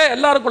 விசுவாசிகளுக்குள்ளே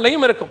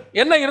எல்லாருக்குள்ளேயும் இருக்கும்.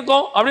 என்ன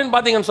இருக்கும் அப்படின்னு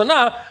பார்த்தீங்கன்னு சொன்னா,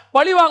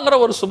 பழிவாங்குற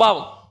ஒரு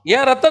சுபாவம்.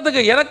 என்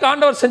ரத்தத்துக்கு எனக்கு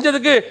ஆண்டவர்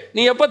செஞ்சதுக்கு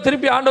நீ எப்போ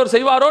திருப்பி ஆண்டவர்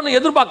செய்வாரோன்னு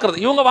எதிர்பார்க்கறது.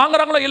 இவங்க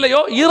வாங்குறாங்களோ இல்லையோ,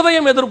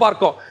 இருதயம்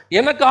எதிர்பார்க்கும்.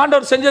 எனக்கு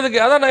ஆண்டவர் செஞ்சதுக்கு,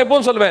 அதான் நான்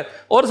எப்பவும் சொல்லுவேன்,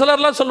 ஒரு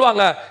சிலர்லாம்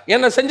சொல்லுவாங்க,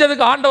 என்னை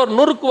செஞ்சதுக்கு ஆண்டவர்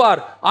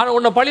நொறுக்குவார்,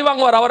 உன்னை பழி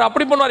வாங்குவார், அவர்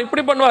அப்படி பண்ணுவார்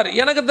இப்படி பண்ணுவார்.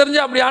 எனக்கு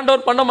தெரிஞ்சு அப்படி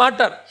ஆண்டவர் பண்ண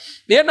மாட்டார்.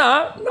 ஏன்னா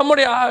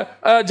நம்முடைய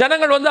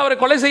ஜனங்கள் அவரை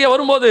கொலை செய்ய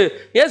வரும்போது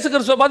இயேசு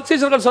கிறிஸ்துவை பார்த்து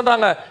சீஷர்கள்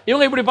சொல்றாங்க,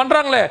 இவங்க இப்படி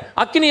பண்றாங்களே,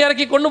 அக்கினி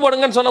இறக்கி கொண்டு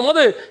போடுங்கன்னு சொல்லும்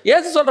போது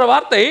இயேசு சொல்ற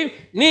வார்த்தை,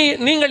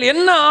 நீங்கள்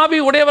என்ன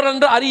ஆவி உடையவர்கள்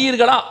என்று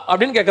அறியீர்களா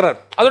அப்படின்னு கேட்கிறார்.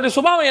 அதோடைய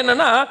சுபாவம்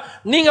என்னன்னா,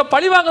 நீங்க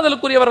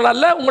பழிவாங்குதலுக்குரியவர்கள்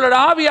அல்ல, உங்களோட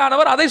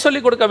ஆவியானவர் அதை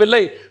சொல்லிக்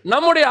கொடுக்கவில்லை.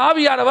 நம்முடைய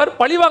ஆவியானவர்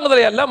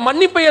பழிவாங்குதலை அல்ல,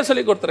 மன்னிப்பையே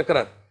சொல்லிக்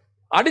கொடுத்திருக்கிறார்.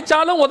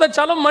 அடிச்சாலும்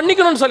உதைச்சாலும்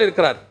மன்னிக்கணும்னு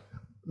சொல்லியிருக்கிறார்.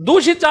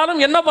 தூஷிச்சாலும்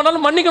என்ன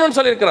பண்ணாலும் மன்னிக்கணும்னு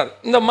சொல்லியிருக்கிறார்.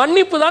 இந்த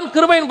மன்னிப்பு தான்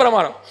கிருபையின்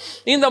பிரமாணம்.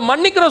 இந்த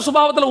மன்னிக்கிற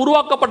சுபாவத்தில்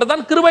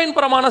உருவாக்கப்பட்டதான் கிருபையின்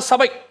பிரமாண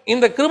சபை.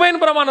 இந்த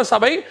கிருபையின் பிரமாண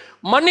சபை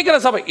மன்னிக்கிற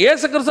சபை.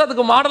 இயேசு கிறிஸ்து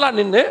அதுக்கு மாடலா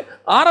நின்று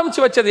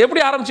ஆரம்பிச்சு வச்சது.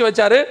 எப்படி ஆரம்பிச்சு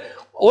வச்சாரு?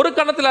 ஒரு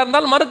கணத்தில்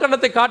இருந்தால் மறு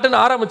கணத்தை காட்டுன்னு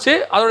ஆரம்பிச்சு,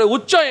 அதோட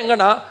உச்சம்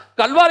எங்கன்னா,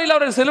 கல்வாரியில்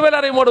அவர் சிலுவையில்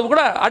அறையும்போது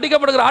கூட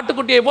அடிக்கப்படுகிற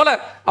ஆட்டுக்குட்டியை போல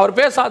அவர்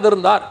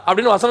பேசாதிருந்தார்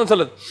அப்படின்னு வசனம்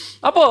சொல்லுது.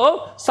 அப்போ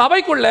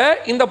சபைக்குள்ள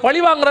இந்த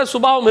பழிவாங்குற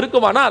சுபாவம்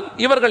இருக்குமானால்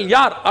இவர்கள்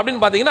யார்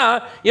அப்படின்னு பார்த்தீங்கன்னா,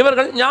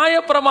 இவர்கள்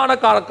நியாயப்பிரமாண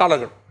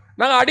காலர்கள்.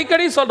 நாங்கள்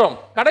அடிக்கடி சொல்றோம்,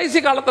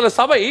 கடைசி காலத்தில்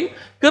சபை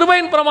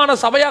கிருபையின் பிரமாண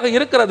சபையாக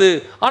இருக்கிறது.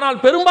 ஆனால்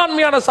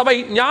பெரும்பான்மையான சபை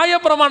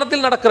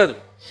நியாயப்பிரமாணத்தில் நடக்கிறது.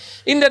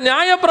 இந்த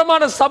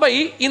நியாயப்பிரமாண சபை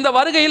இந்த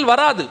வருகையில்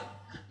வராது.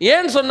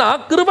 ஏன்னு சொன்னா,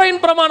 கிருபையின்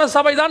பிரமாண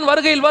சபை தான்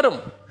வருகையில் வரும்.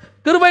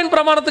 கிருபையின்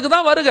பிரமாணத்துக்கு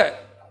தான் வருகை.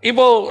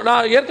 இப்போ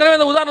நான் ஏற்கனவே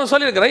இந்த உதாரணம்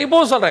சொல்லியிருக்கிறேன்,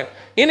 இப்போவும் சொல்றேன்.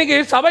 இன்னைக்கு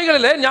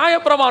சபைகளில்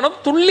நியாயப்பிரமாணம்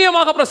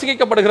துல்லியமாக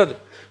பிரசங்கிக்கப்படுகிறது.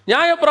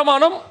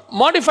 நியாயப்பிரமாணம்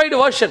மாடிஃபைடு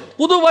வெர்ஷன்,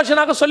 புது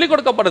வெர்ஷனாக சொல்லிக்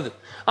கொடுக்கப்படுது.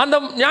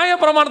 அந்த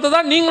நியாயப்பிரமாணத்தை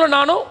தான் நீங்களும்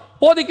நானும்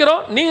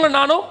போதிக்கிறோம், நீங்களும்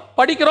நானும்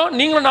படிக்கிறோம்,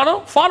 நீங்களும் நானும்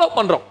ஃபாலோ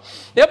பண்றோம்.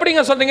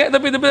 எப்படிங்க சொல்றீங்க?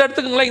 இது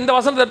எடுத்துக்கோங்களேன், இந்த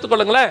வசனத்தை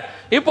எடுத்துக்கொள்ளுங்களேன்.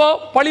 இப்போ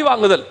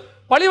பழிவாங்குதல்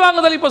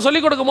இப்போ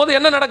சொல்லிக் கொடுக்கும் போது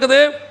என்ன நடக்குது?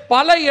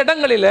 பல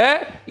இடங்களில்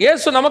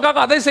இயேசு நமக்காக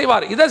அதை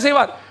செய்வார், இதை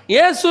செய்வார்.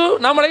 இயேசு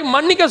நம்மளை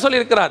மன்னிக்க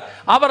சொல்லியிருக்கிறார்.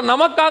 அவர்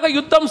நமக்காக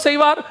யுத்தம்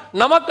செய்வார்,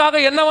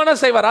 நமக்காக என்ன வேணா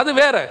செய்வார், அது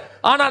வேற.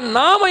 ஆனால்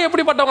நாம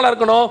எப்படிப்பட்டவங்களா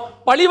இருக்கணும்?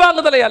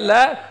 பழிவாங்குதலை அல்ல,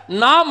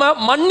 நாம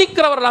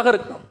மன்னிக்கிறவர்களாக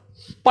இருக்கணும்.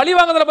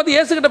 பழிவாங்குதலை பத்தி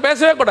இயேசு கிட்ட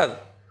பேசவே கூடாது.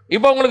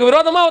 இப்போ உங்களுக்கு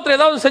விரோதமா ஒருத்தர்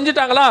ஏதாவது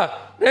செஞ்சுட்டாங்களா,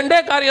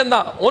 2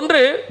 காரியம்தான்.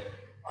 ஒன்று,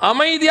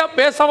 அமைதியா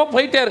பேசாம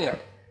போயிட்டே இருங்க.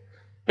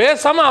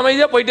 பேசாம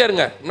அமைதியா போயிட்டே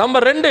இருங்க.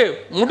 நம்பர் 2,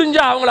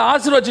 முடிஞ்சா அவங்கள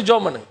ஆசீர்வதிச்சு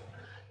ஜெபம் பண்ணுங்க.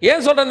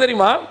 ஏன் சொல்றேன்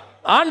தெரியுமா?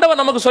 ஆண்டவர்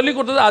நமக்கு சொல்லி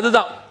கொடுத்தது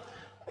அதுதான்.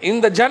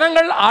 இந்த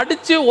ஜனங்கள்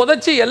அடிச்சு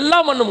உதைச்சு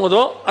எல்லாம் பண்ணும்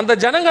போதும் அந்த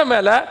ஜனங்க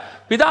மேல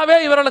பிதாவே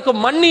இவர்களுக்கு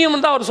மன்னியும்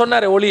தான் அவர்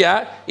சொன்னாரே ஒழிய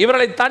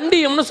இவர்களை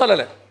தண்டியும்னு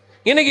சொல்லலை.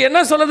 இன்னைக்கு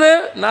என்ன சொல்லுது?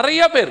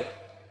 நிறைய பேர்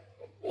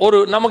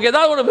நமக்கு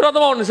ஏதாவது ஒரு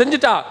விரோதமா ஒன்று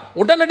செஞ்சுட்டா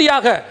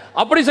உடனடியாக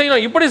அப்படி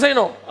செய்யணும் இப்படி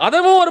செய்யணும்,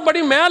 அதுவும் ஒரு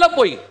படி மேல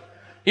போய்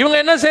இவங்க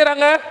என்ன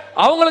செய்யறாங்க?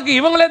 அவங்களுக்கு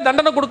இவங்களே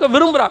தண்டனை கொடுக்க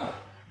விரும்புறாங்க.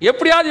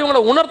 எப்படியாவது இவங்களை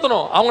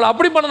உணர்த்தணும், அவங்கள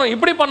அப்படி பண்ணணும்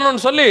இப்படி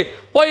பண்ணணும்னு சொல்லி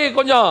போய்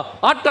கொஞ்சம்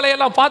ஆட்களை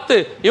எல்லாம் பார்த்து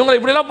இவங்களை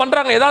இப்படிலாம்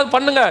பண்றாங்க, ஏதாவது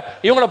பண்ணுங்க,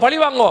 இவங்களை பழி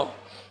வாங்குவோம்.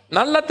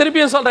 நல்லா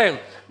திருப்பியும் சொல்றேன்,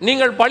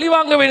 நீங்கள் பழி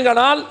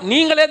வாங்குவீங்கனால்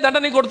நீங்களே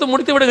தண்டனை கொடுத்து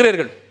முடித்து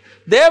விடுகிறீர்கள்.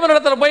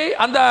 தேவனிடத்தில் போய்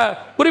அந்த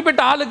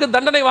குறிப்பிட்ட ஆளுக்கு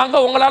தண்டனை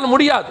வாங்க உங்களால்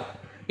முடியாது.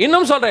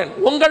 இன்னும் சொல்றேன்,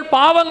 உங்கள்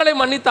பாவங்களை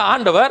மன்னித்த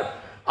ஆண்டவர்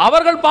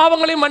அவர்கள்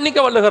பாவங்களை மன்னிக்க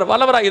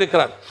வல்லவராக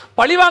இருக்கிறார்.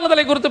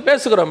 பழிவாங்குதலை குறித்து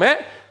பேசுகிறோமே,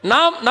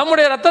 நாம்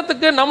நம்முடைய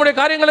ரத்தத்துக்கு நம்முடைய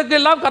காரியங்களுக்கு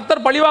எல்லாம்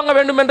கர்த்தர் பழிவாங்க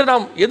வேண்டும் என்று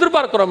நாம்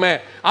எதிர்பார்க்கிறோமே.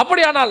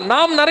 அப்படியானால்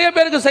நாம் நிறைய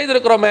பேருக்கு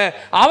செய்திருக்கிறோமே,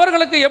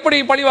 அவர்களுக்கு எப்படி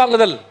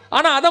பழிவாங்குதல்?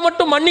 ஆனா அதை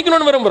மட்டும்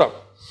மன்னிக்கணும்னு விரும்புகிறோம்.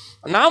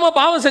 நாம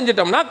பாவம்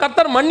செஞ்சிட்டோம்னா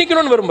கர்த்தர்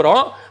மன்னிக்கணும்னு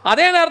விரும்புகிறோம்.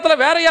 அதே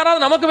நேரத்தில் வேற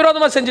யாராவது நமக்கு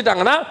விரோதமாக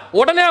செஞ்சிட்டாங்கன்னா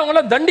உடனே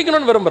அவங்கள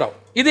தண்டிக்கணும்னு விரும்புகிறோம்.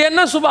 இது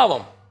என்ன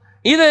சுபாவம்?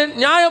 இது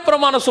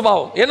நியாயப்பிரமாண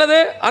சுபாவம். என்னது?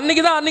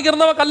 அன்னைக்கு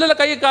இருந்தவன் கல்லில்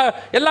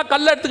எல்லா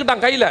கல்லை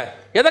எடுத்துக்கிட்டான் கையில்.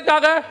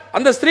 எதற்காக?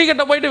 அந்த ஸ்திரீ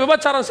கிட்ட போயிட்டு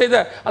விபச்சாரம் செய்த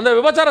அந்த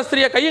விபச்சார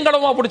ஸ்திரியை கையும்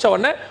களவுமா பிடிச்ச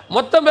உடனே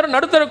மொத்தம் பேரும்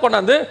நடுத்தர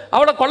கொண்டாந்து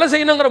அவளை கொலை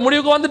செய்யணுங்கிற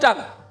முடிவுக்கு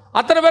வந்துட்டாங்க.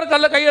 அத்தனை பேர்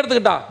கல்ல கை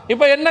எடுத்துக்கிட்டான்.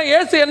 இப்ப என்ன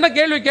இயேசு என்ன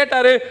கேள்வி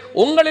கேட்டாரு?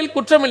 உங்களில்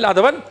குற்றம்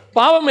இல்லாதவன்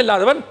பாவம்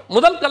இல்லாதவன்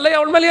முதல் கல்லை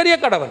அவள் மேல் எறிய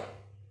கடவன்.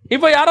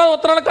 இப்ப யாராவது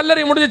ஒருத்தனால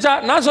கல்லறி முடிஞ்சிச்சா?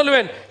 நான்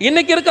சொல்லுவேன்,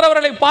 இன்னைக்கு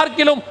இருக்கிறவர்களை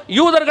பார்க்கிலும்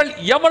யூதர்கள்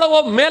எவ்வளவோ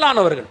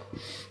மேலானவர்கள்.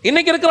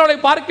 இன்னைக்கு இருக்கிறவர்களை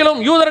பார்க்கிலும்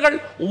யூதர்கள்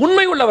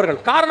உண்மை உள்ளவர்கள்.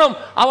 காரணம்,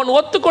 அவன்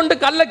ஒத்துக்கொண்டு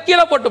கல்ல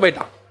கீழே போட்டு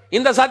போயிட்டான்.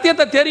 இந்த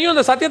சத்தியத்தை தெரியும்,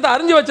 இந்த சத்தியத்தை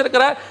அறிஞ்சு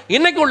வச்சிருக்கிற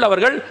இன்னைக்கு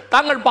உள்ளவர்கள்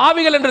தாங்கள்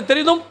பாவிகள் என்று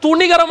தெரிந்தும்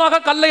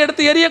துணிகரமாக கல்லை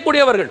எடுத்து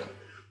எறியக்கூடியவர்கள்,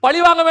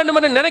 பழிவாங்க வேண்டும்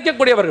என்று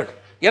நினைக்கக்கூடியவர்கள்.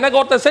 எனக்கு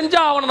ஒருத்தர்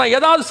செஞ்சா அவனை நான்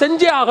ஏதாவது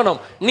செஞ்சே ஆகணும்,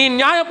 நீ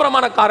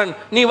நியாயப்பிரமாணக்காரன்,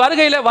 நீ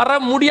வருகையில வர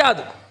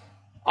முடியாது.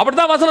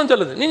 அப்படித்தான் வசனம்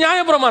சொல்லுது. நீ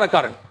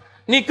நியாயப்பிரமாணக்காரன்,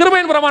 நீ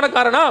கிருபையின்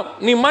பிரமாணக்காரனா,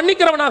 நீ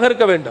மன்னிக்கிறவனாக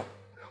இருக்க வேண்டும்.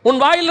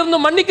 உன் வாயிலிருந்து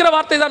மன்னிக்கிற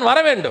வார்த்தை தான் வர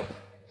வேண்டும்.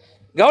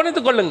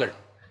 கவனித்துக் கொள்ளுங்கள்.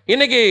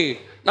 இன்னைக்கு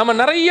நம்ம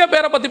நிறைய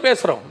பேரை பத்தி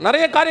பேசுறோம்,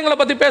 நிறைய காரியங்களை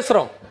பத்தி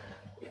பேசுறோம்.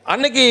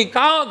 அன்னைக்கு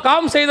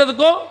காம்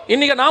செய்ததுக்கும்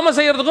இன்னைக்கு நாம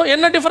செய்யறதுக்கும்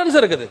என்ன டிஃபரன்ஸ்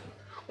இருக்குது?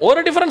 ஒரு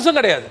டிஃபரன்ஸும்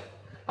கிடையாது.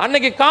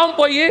 அன்னைக்கு காம்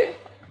போய்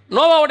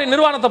நோவாவுடைய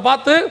நிர்வாணத்தை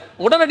பார்த்து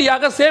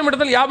உடனடியாக சேம்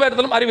இடத்தில்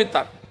யாபேரத்திலும்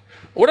அறிவித்தார்.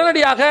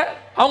 உடனடியாக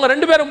அவங்க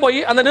 2 பேரும் போய்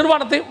அந்த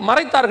நிர்வாணத்தை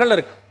மறைத்தார்கள்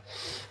இருக்கு.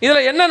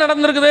 இதுல என்ன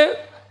நடந்திருக்குது?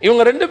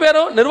 இவங்க 2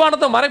 பேரும்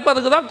நிர்வாணத்தை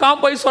மறைப்பதுக்கு தான்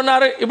காம் போய்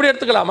சொன்னாரு, இப்படி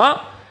எடுத்துக்கலாமா?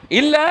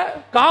 இல்ல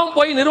காம்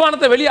போய்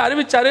நிர்வாணத்தை வெளியே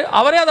அறிவிச்சாரு,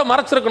 அவரே அதை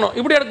மறைச்சிருக்கணும்,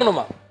 இப்படி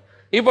எடுக்கணுமா?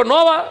 இப்போ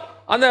நோவா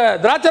அந்த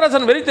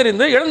திராட்சரசன் வெறி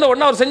தெரிந்து எழுந்த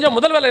உடனே அவர் செஞ்ச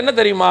முதல் வேலை என்ன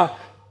தெரியுமா?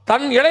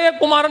 தன் இளைய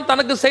குமாரன்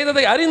தனக்கு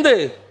செய்ததை அறிந்து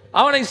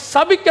அவனை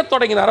சபிக்க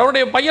தொடங்கினார்.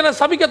 அவருடைய பையனை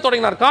சபிக்க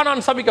தொடங்கினார்.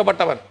 கானான்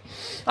சபிக்கப்பட்டவன்.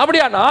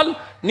 அப்படியானால்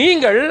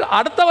நீங்கள்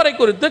அடுத்தவரை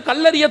குறித்து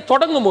கல்லறிய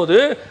தொடங்கும் போது,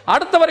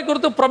 அடுத்தவரை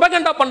குறித்து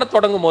புரபகண்டா பண்ண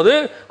தொடங்கும் போது,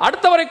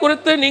 அடுத்தவரை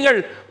குறித்து நீங்கள்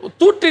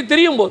தூற்றி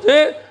திரியும் போது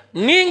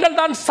நீங்கள்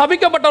தான்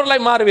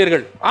சபிக்கப்பட்டவர்களாய்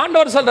மாறுவீர்கள்.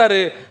 ஆண்டவர்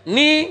சொல்றாரு,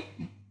 நீ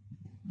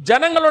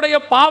ஜனங்களுடைய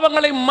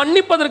பாவங்களை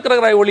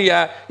மன்னிப்பதற்கிறாய் ஒழிய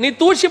நீ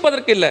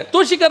தூஷிப்பதற்கு இல்லை.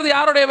 தூஷிக்கிறது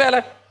யாருடைய வேலை?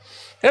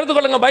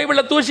 எடுத்துக்கொள்ளுங்க,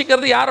 பைபிள்ல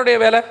தூஷிக்கிறது யாருடைய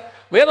வேலை?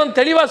 வேதம்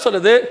தெளிவா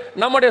சொல்லுது,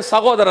 நம்முடைய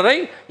சகோதரரை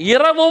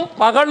இரவும்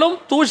பகலும்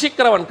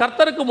தூஷிக்கிறவன்,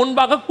 கர்த்தருக்கு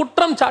முன்பாக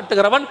குற்றம்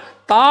சாட்டுகிறவன்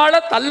தாழ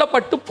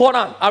தள்ளப்பட்டு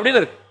போனான்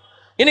அப்படின்னு இருக்கு.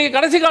 இன்னைக்கு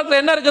கடைசி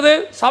காலத்தில் என்ன இருக்குது?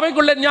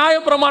 சபைக்குள்ள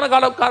நியாயப்பிரமாண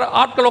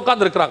ஆட்கள்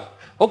உட்கார்ந்து இருக்கிறாங்க.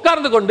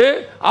 உட்கார்ந்து கொண்டு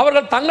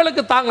அவர்கள்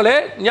தங்களுக்கு தாங்களே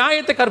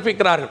நியாயத்தை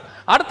கற்பிக்கிறார்கள்.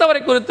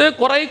 அடுத்தவரை குறித்து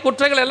குறை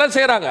குற்றைகள் எல்லாம்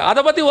செய்யறாங்க.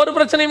 அதை பத்தி ஒரு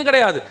பிரச்சனையும்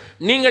கிடையாது.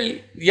 நீங்கள்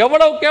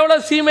எவ்வளவுக்கு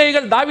எவ்வளவு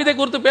சீமைகள் தாவீதை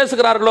குறித்து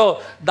பேசுகிறார்களோ,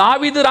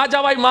 தாவீது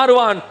ராஜாவாய்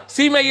மாறுவான்,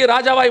 சீமையை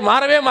ராஜாவாய்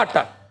மாறவே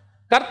மாட்டான்.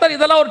 கர்த்தர்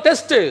இதெல்லாம் ஒரு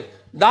டெஸ்ட்.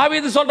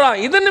 தாவீது சொல்றான்,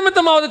 இதன்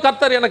நிமித்தமாவது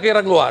கர்த்தர் எனக்கு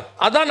இறங்குவார்.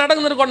 அதான்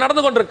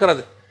நடந்து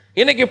கொண்டிருக்கிறது.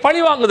 இன்னைக்கு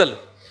பழி வாங்குதல்,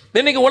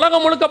 இன்னைக்கு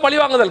உலகம் முழுக்க பழி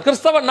வாங்குதல்.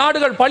 கிறிஸ்தவ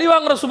நாடுகள் பழி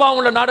வாங்குற சுபாவம்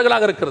உள்ள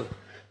நாடுகளாக இருக்கிறது.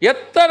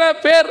 எத்தனை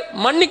பேர்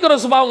மன்னிக்கிற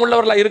சுபாவம்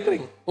உள்ளவர்களா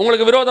இருக்கிறீங்க?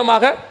 உங்களுக்கு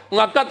விரோதமாக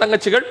உங்க அக்கா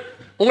தங்கச்சிகள்,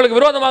 உங்களுக்கு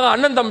விரோதமாக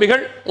அண்ணன்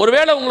தம்பிகள்,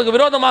 ஒருவேளை உங்களுக்கு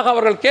விரோதமாக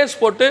அவர்கள் கேஸ்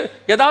போட்டு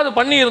ஏதாவது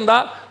பண்ணி இருந்தா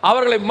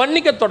அவர்களை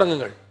மன்னிக்க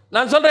தொடங்குங்கள்.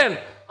 நான் சொல்றேன்,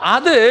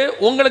 அது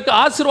உங்களுக்கு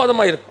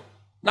ஆசீர்வாதமாக இருக்கும்.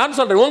 நான்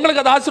சொல்றேன்,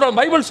 உங்களுக்கு அது ஆசீர்வாதம்.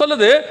 பைபிள்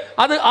சொல்லுது,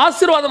 அது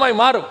ஆசீர்வாதமாய்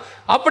மாறும்.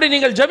 அப்படி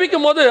நீங்கள்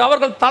ஜெபிக்கும் போது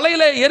அவர்கள்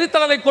தலையில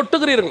எரித்தலை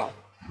கொட்டுகிறீர்களாம்.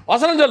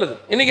 வசனம் சொல்லுது.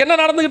 இன்னைக்கு என்ன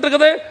நடந்துகிட்டு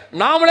இருக்குது?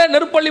 நாமளே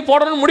நெருப்பள்ளி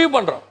போடணும்னு முடிவு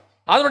பண்றோம்.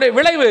 அதனுடைய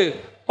விளைவு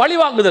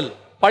பழிவாங்குதல்.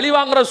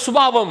 பழிவாங்குற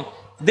சுபாவம்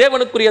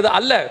தேவனுக்குரியது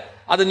அல்ல,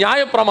 அது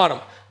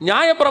நியாயப்பிரமாணம்.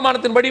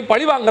 நியாயப்பிரமாணத்தின்படி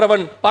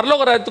பழிவாங்கிறவன்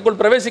பரலோக ராஜ்யத்துக்குள்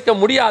பிரவேசிக்க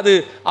முடியாது.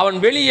 அவன்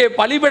வெளியே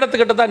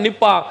பலிபீடத்துக்கிட்ட தான்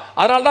நிற்பான்.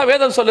 அதனால தான்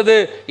வேதம் சொல்லுது,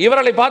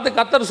 இவர்களை பார்த்து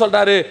கர்த்தர்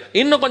சொல்றாரு,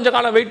 இன்னும் கொஞ்ச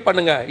காலம் வெயிட்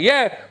பண்ணுங்க.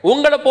 ஏன்?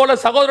 உங்களை போல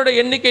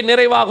சகோதரருடைய எண்ணிக்கை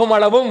நிறைவாகும்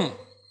அளவும்.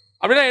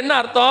 அப்படின்னா என்ன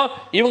அர்த்தம்?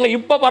 இவங்க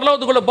இப்ப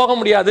பரலோகத்துக்குள்ள போக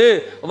முடியாது,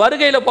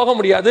 வருகையில போக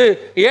முடியாது,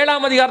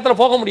 7ஆம்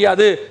அதிகாரத்தில் போக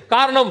முடியாது.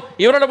 காரணம்,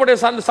 இவருடைய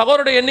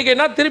சகோதரருடைய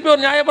எண்ணிக்கைனா திருப்பி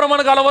ஒரு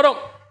நியாயப்பிரமாண காலம் வரும்.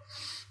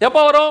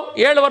 எப்போ வரும்?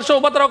 7 வருஷம்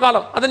உபத்திரவ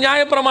காலம். அது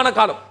நியாயப்பிரமாண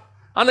காலம்.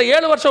 அந்த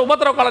 7 வருஷம்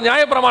உபத்திரவ காலம்,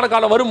 நியாயப்பிரமாண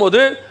காலம் வரும்போது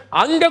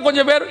அங்க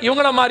கொஞ்சம் பேர்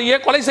இவங்கள மாதிரியே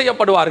கொலை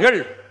செய்யப்படுவார்கள்.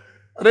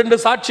 2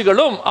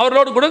 சாட்சிகளும்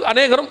அவர்களோடு கூட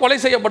அநேகரும் கொலை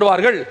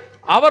செய்யப்படுவார்கள்.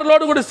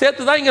 அவர்களோடு கூட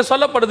சேர்த்து தான் இங்க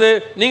சொல்லப்படுது,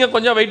 நீங்க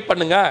கொஞ்சம் வெயிட்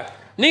பண்ணுங்க.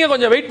 நீங்க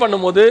கொஞ்சம் வெயிட்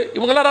பண்ணும்போது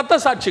இவங்களாம் ரத்த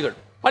சாட்சிகள்,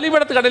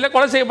 பலிபீடத்துக்கு அடியில்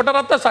கொலை செய்யப்பட்ட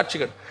ரத்த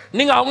சாட்சிகள்.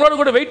 நீங்க அவங்களோட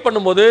கூட வெயிட்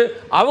பண்ணும்போது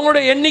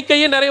அவங்களுடைய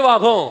எண்ணிக்கையும்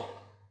நிறைவாகும்.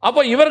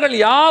 அப்போ இவர்கள்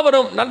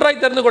யாவரும்,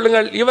 நன்றாய் தெரிந்து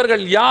கொள்ளுங்கள்,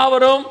 இவர்கள்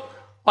யாவரும்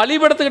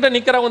பலிபீடத்துக்கிட்ட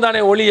நிற்கிறவங்க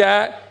தானே ஒழிய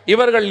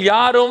இவர்கள்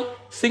யாரும்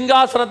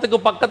சிங்காசனத்துக்கு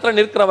பக்கத்தில்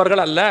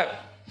நிற்கிறவர்கள் அல்ல.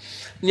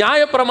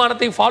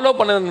 நியாயப்பிரமாணத்தை ஃபாலோ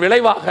பண்ணதன்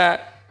விளைவாக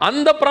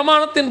அந்த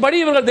பிரமாணத்தின்படி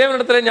இவர்கள்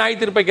தேவனிடத்தில் நியாய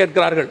தீர்ப்பை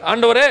கேட்கிறார்கள்.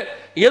 ஆண்டவரே,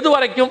 எது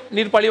வரைக்கும்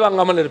நீர் பழி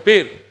வாங்காமல்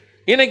இருப்பீர்?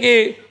 இன்னைக்கு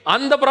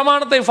அந்த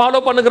பிரமாணத்தை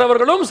ஃபாலோ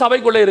பண்ணுகிறவர்களும்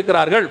சபைக்குள்ளே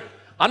இருக்கிறார்கள்,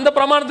 அந்த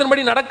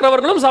பிரமாணத்தின்படி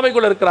நடக்கிறவர்களும்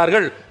சபைக்குள்ள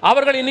இருக்கிறார்கள்.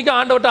 அவர்கள் இன்னைக்கு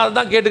ஆண்டவர்கிட்ட அதை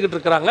தான் கேட்டுக்கிட்டு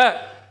இருக்கிறாங்க.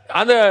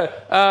 அந்த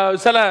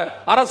சில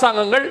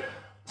அரசாங்கங்கள்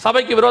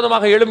சபைக்கு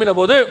விரோதமாக எழும்பின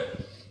போது,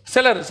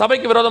 சிலர்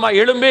சபைக்கு விரோதமாக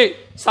எழும்பி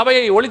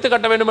சபையை ஒழித்து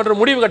கட்ட வேண்டும் என்று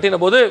முடிவு கட்டின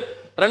போது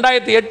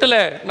 2008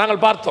 நாங்கள்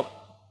பார்த்தோம்.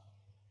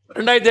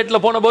 2008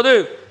 போன போது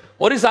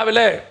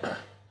ஒரிசாவில்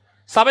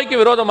சபைக்கு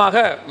விரோதமாக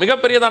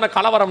மிகப்பெரியதான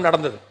கலவரம்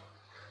நடந்தது.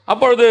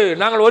 அப்பொழுது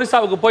நாங்கள்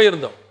ஒரிசாவுக்கு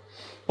போயிருந்தோம்.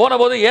 போன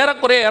போது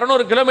ஏறக்குறைய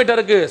 200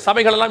 கிலோமீட்டருக்கு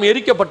சபைகள் எல்லாம்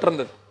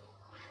எரிக்கப்பட்டிருந்தது.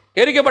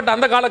 எரிக்கப்பட்ட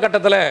அந்த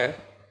காலகட்டத்தில்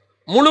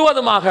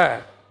முழுவதுமாக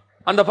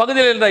அந்த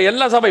பகுதியில் இருந்த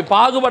எல்லா சபை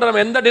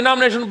பாகுபாடு, எந்த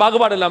டினாமினேஷன்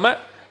பாகுபாடு இல்லாமல்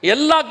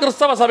எல்லா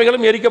கிறிஸ்தவ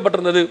சபைகளும்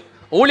எரிக்கப்பட்டிருந்தது.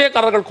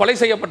 ஊழியக்காரர்கள் கொலை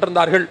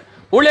செய்யப்பட்டிருந்தார்கள்,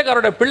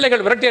 ஊழியக்காரருடைய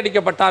பிள்ளைகள் விரட்டி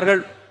அடிக்கப்பட்டார்கள்.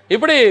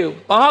 இப்படி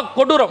மகா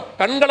கொடூரம்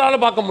கண்களால்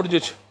பார்க்க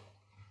முடிஞ்சிச்சு.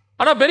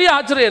 ஆனால் பெரிய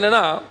ஆச்சரியம்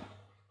என்னன்னா,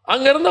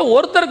 அங்க இருந்த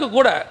ஒருத்தருக்கு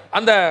கூட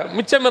அந்த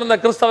மிச்சம் இருந்த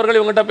கிறிஸ்தவர்கள்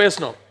இவங்ககிட்ட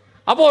பேசணும்.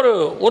 அப்போ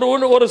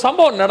ஒரு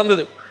சம்பவம்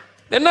நடந்தது.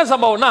 என்ன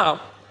சம்பவம்னா,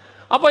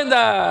 அப்போ இந்த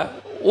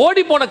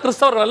ஓடி போன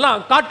கிறிஸ்தவர்கள்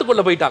எல்லாம்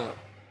காட்டுக்குள்ள போயிட்டாங்க.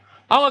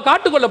 அவங்க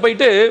காட்டுக்குள்ள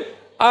போயிட்டு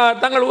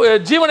தங்கள்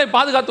ஜீவனை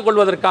பாதுகாத்துக்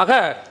கொள்வதற்காக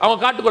அவங்க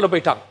காட்டுக்குள்ள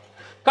போயிட்டாங்க.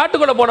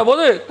 காட்டுக்குள்ள போன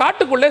போது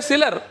காட்டுக்குள்ளே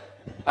சிலர்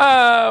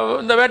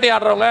இந்த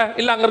வேட்டையாடுறவங்க,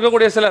 இல்லை அங்கே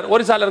இருக்கக்கூடிய சிலர்,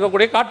 ஒரிசால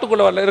இருக்கக்கூடிய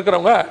காட்டுக்குள்ள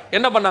இருக்கிறவங்க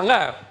என்ன பண்ணாங்க,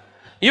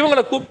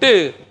 இவங்களை கூப்பிட்டு,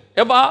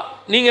 ஏப்பா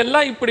நீங்கள்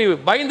எல்லாம் இப்படி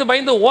பயந்து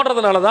பயந்து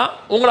ஓடுறதுனால தான்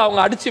உங்களை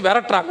அவங்க அடித்து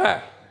விரட்டுறாங்க.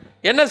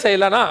 என்ன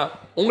செய்யலைன்னா,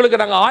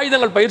 உங்களுக்கு நாங்கள்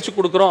ஆயுதங்கள் பயிற்சி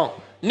கொடுக்குறோம்,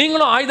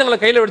 நீங்களும் ஆயுதங்களை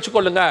கையில்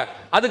வச்சுக்கொள்ளுங்க,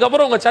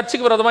 அதுக்கப்புறம் உங்கள்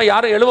சர்ச்சுக்கு விரோதமாக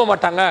யாரும் எழுவ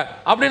மாட்டாங்க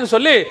அப்படின்னு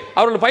சொல்லி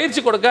அவர்கள்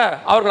பயிற்சி கொடுக்க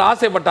அவர்கள்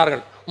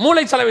ஆசைப்பட்டார்கள்.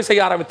 மூளை செலவை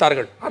செய்ய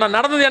ஆரம்பித்தார்கள். ஆனால்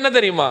நடந்தது என்ன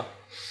தெரியுமா?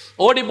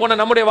 ஓடி போன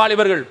நம்முடைய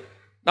வாலிபர்கள்,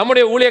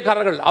 நம்முடைய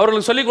ஊழியக்காரர்கள்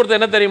அவர்களுக்கு சொல்லிக் கொடுத்தது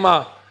என்ன தெரியுமா?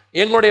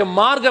 எங்களுடைய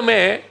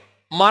மார்க்கமே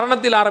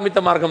மரணத்தில் ஆரம்பித்த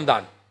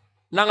மார்க்கம்தான்.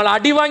 நாங்கள்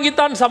அடி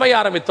வாங்கித்தான் சபையை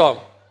ஆரம்பித்தோம்.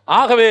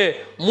 ஆகவே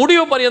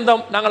முடிவு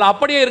பரியந்தம் நாங்கள்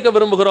அப்படியே இருக்க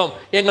விரும்புகிறோம்.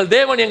 எங்கள்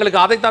தேவன் எங்களுக்கு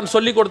அதைத்தான்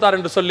சொல்லிக் கொடுத்தார்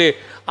என்று சொல்லி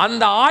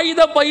அந்த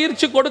ஆயுத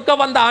பயிற்சி கொடுக்க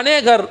வந்த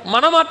அநேகர்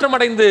மனமாற்றம்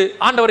அடைந்து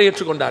ஆண்டவரை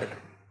ஏற்றுக்கொண்டார்கள்.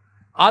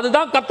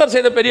 அதுதான் கர்த்தர்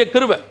செய்த பெரிய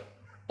கிருபை.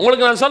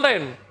 உங்களுக்கு நான்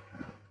சொல்றேன்,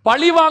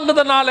 பழி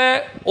வாங்குறதுனால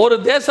ஒரு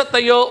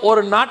தேசத்தையோ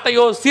ஒரு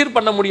நாட்டையோ சீர்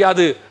பண்ண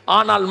முடியாது.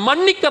 ஆனால்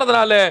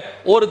மன்னிக்கிறதுனால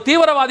ஒரு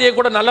தீவிரவாதியை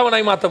கூட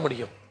நல்லவனாய் மாற்ற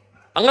முடியும்.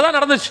 அங்கதான்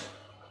நடந்துச்சு.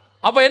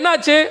 அப்ப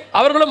என்னாச்சு?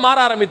 அவர்களும் மாற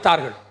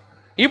ஆரம்பித்தார்கள்.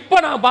 இப்ப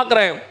நான்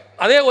பார்க்கிறேன்,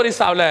 அதே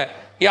ஒரிசாவில்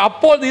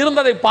அப்போது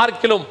இருந்ததை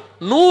பார்க்கிலும்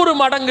 100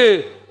 மடங்கு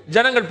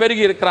ஜனங்கள்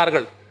பெருகி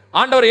இருக்கிறார்கள்.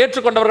 ஆண்டவரை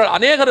ஏற்றுக்கொண்டவர்கள்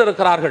அநேகர்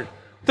இருக்கிறார்கள்.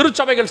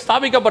 திருச்சபைகள்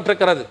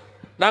ஸ்தாபிக்கப்பட்டிருக்கிறது.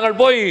 நாங்கள்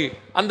போய்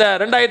அந்த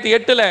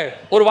 2008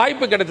 ஒரு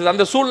வாய்ப்பு கிடைத்தது.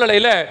 அந்த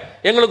சூழ்நிலையில்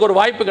எங்களுக்கு ஒரு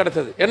வாய்ப்பு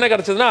கிடைத்தது. என்ன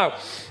கிடைச்சதுன்னா,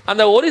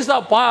 அந்த ஒரிசா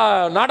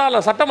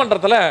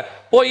சட்டமன்றத்தில்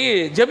போய்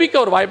ஜெபிக்க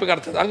ஒரு வாய்ப்பு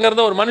கிடைச்சது.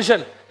 அங்கேருந்து ஒரு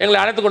மனுஷன் எங்களை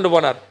அழைத்து கொண்டு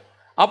போனார்.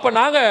 அப்போ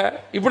நாங்கள்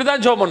இப்படி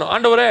தான் ஜெபம் பண்ணோம்,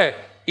 ஆண்டவரே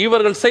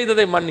இவர்கள்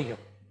செய்ததை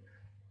மன்னியும்.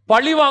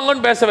 பழி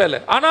வாங்கன்னு பேசவே இல்லை.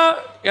 ஆனால்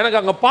எனக்கு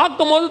அங்கே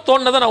பார்க்கும்போது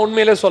தோணுனதை நான்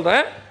உண்மையிலே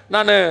சொல்கிறேன்.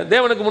 நான்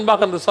தேவனுக்கு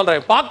முன்பாக இருந்து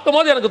சொல்கிறேன்.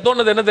 பார்க்கும்போது எனக்கு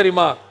தோணுது என்ன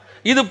தெரியுமா?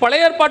 இது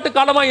பழைய ஏற்பாட்டு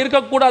காலமாக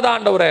இருக்கக்கூடாதா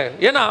ஆண்டவரே?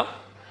 ஏன்னா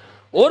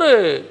ஒரு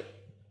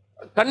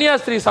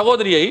கன்னியாஸ்திரி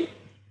சகோதரியை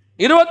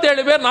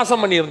 27 பேர்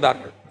நாசம்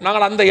பண்ணியிருந்தார்கள்.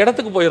 நாங்கள் அந்த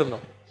இடத்துக்கு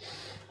போயிருந்தோம்.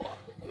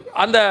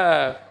 அந்த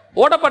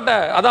ஓடப்பட்ட,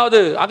 அதாவது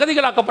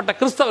அகதிகளாக்கப்பட்ட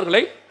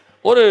கிறிஸ்தவர்களை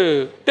ஒரு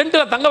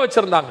டென்ட்டில் தங்க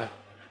வச்சுருந்தாங்க.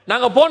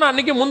 நாங்கள் போன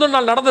அன்னைக்கு முந்தின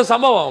நாள் நடந்த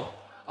சம்பவம்.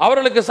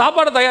 அவர்களுக்கு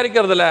சாப்பாடு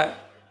தயாரிக்கிறதுல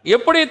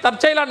எப்படி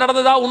தற்செயலாக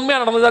நடந்ததா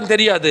உண்மையாக நடந்ததான்னு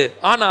தெரியாது.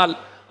 ஆனால்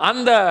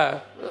அந்த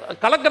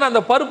கலக்கின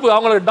அந்த பருப்பு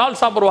அவங்களுக்கு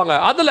டால் சாப்பிடுவாங்க,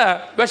 அதில்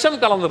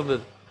விஷம்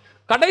கலந்துருந்தது.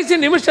 கடைசி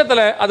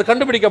நிமிஷத்தில் அது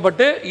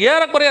கண்டுபிடிக்கப்பட்டு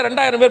ஏறக்குறைய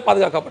 2000 பேர்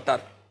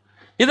பாதுகாக்கப்பட்டார்.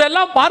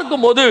 இதெல்லாம்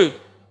பார்க்கும்போது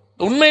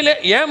உண்மையிலே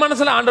என்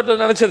மனசில்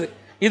ஆண்டவர் நினைச்சது,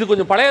 இது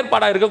கொஞ்சம் பழைய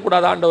ஏற்பாடாக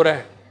இருக்கக்கூடாதா ஆண்டவரே?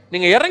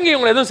 நீங்கள் இறங்கி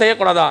இவங்களை எதுவும்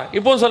செய்யக்கூடாதா?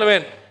 இப்போவும்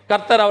சொல்லுவேன்,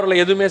 கர்த்தர் அவர்களை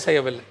எதுவுமே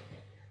செய்யவில்லை.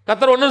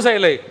 கர்த்தர் ஒன்றும்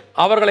செய்யலை.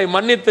 அவர்களை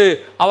மன்னித்து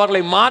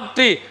அவர்களை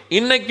மாற்றி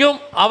இன்னைக்கும்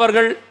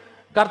அவர்கள்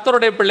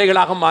கர்த்தருடைய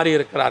பிள்ளைகளாக மாறி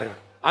இருக்கிறார்கள்.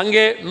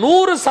 அங்கே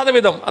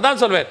 100%,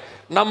 அதான் சொல்வேன்,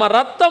 நம்ம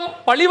ரத்தம்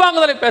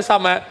பழிவாங்குதலை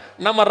பேசாம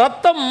நம்ம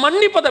ரத்தம்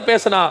மன்னிப்பதை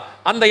பேசினா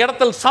அந்த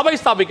இடத்தில் சபை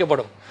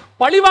ஸ்தாபிக்கப்படும்.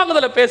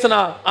 பழிவாங்குதலை பேசினா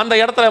அந்த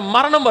இடத்துல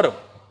மரணம் வரும்.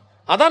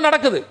 அதான்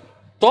நடக்குது.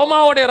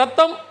 தோமாவுடைய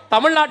ரத்தம்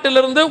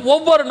தமிழ்நாட்டிலிருந்து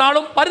ஒவ்வொரு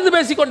நாளும் பரிந்து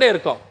பேசிக்கொண்டே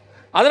இருக்கும்.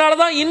 அதனால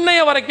தான்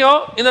இன்னைய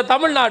வரைக்கும் இந்த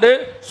தமிழ்நாடு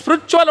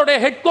ஸ்பிரிச்சுவலுடைய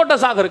ஹெட்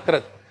குவார்ட்டர்ஸாக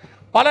இருக்கிறது.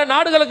 பல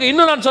நாடுகளுக்கு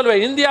இன்னும் நான்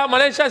சொல்வேன், இந்தியா,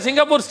 மலேசியா,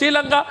 சிங்கப்பூர்,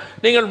 ஸ்ரீலங்கா,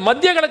 நீங்கள்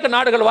மத்திய கிழக்கு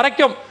நாடுகள்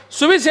வரைக்கும்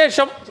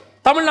சுவிசேஷம்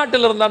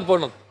தமிழ்நாட்டில் இருந்தான்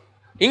போனது.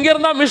 இங்க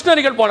இருந்தால்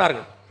மிஷினரிகள்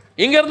போனார்கள்.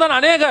 இங்க இருந்தால்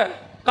அநேக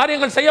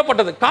காரியங்கள்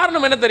செய்யப்பட்டது.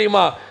 காரணம் என்ன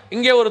தெரியுமா?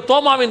 இங்கே ஒரு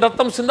தோமாவின்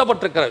ரத்தம்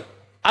சிந்தப்பட்டிருக்கிறது.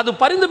 அது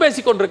பரிந்து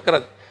பேசிக்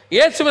கொண்டிருக்கிறது.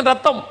 இயேசுவின்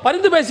ரத்தம்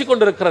பரிந்து பேசிக்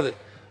கொண்டிருக்கிறது.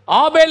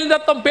 ஆபேலின்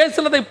ரத்தம்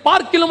பேசினதை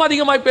பார்க்கிலும்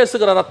அதிகமாய்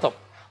பேசுகிற ரத்தம்.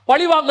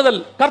 பழிவாங்குதல்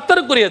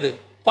கர்த்தருக்குரியது,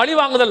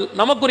 பழிவாங்குதல்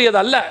நமக்குரியது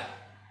அல்ல.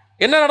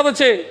 என்ன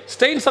நடந்துச்சு?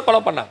 ஸ்டெயின்ஸை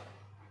கொலை பண்ணாங்க.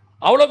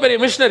 அவ்வளோ பெரிய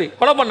மிஷினரி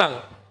கொலை பண்ணாங்க.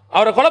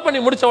 அவரை கொலை பண்ணி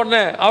முடிச்ச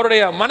உடனே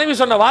அவருடைய மனைவி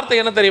சொன்ன வார்த்தை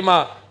என்ன தெரியுமா?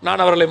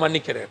 நான் அவர்களை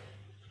மன்னிக்கிறேன்,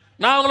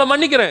 நான் அவங்கள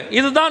மன்னிக்கிறேன்.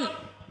 இதுதான்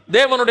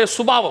தேவனுடைய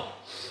சுபாவம்.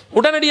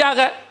 உடனடியாக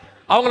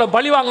அவங்கள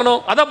பழி வாங்கணும்,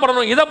 அதை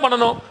பண்ணணும், இதை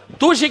பண்ணணும்,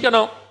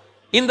 தூஷிக்கணும்.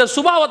 இந்த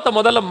சுபாவத்தை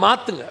முதல்ல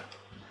மாத்துங்க.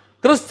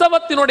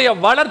 கிறிஸ்தவத்தினுடைய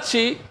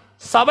வளர்ச்சி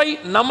சபை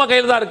நம்ம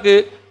கையில் தான் இருக்கு.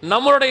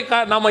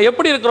 நம்ம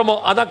எப்படி இருக்கிறோமோ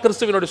அதான்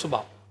கிறிஸ்துவினுடைய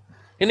சுபாவம்.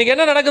 இன்னைக்கு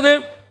என்ன நடக்குது?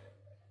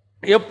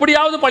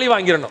 எப்படியாவது பழி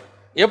வாங்கிடணும்,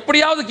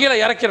 எப்படியாவது கீழே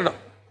இறக்கிடணும்,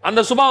 அந்த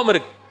சுபாவம்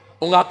இருக்கு.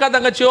 உங்க அக்கா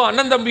தங்கச்சியோ,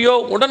 அண்ணன் தம்பியோ,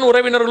 உடன்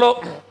உறவினர்களோ,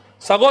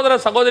 சகோதர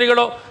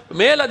சகோதரிகளோ,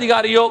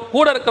 மேலதிகாரியோ,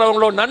 கூட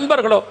இருக்கிறவங்களோ,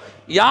 நண்பர்களோ,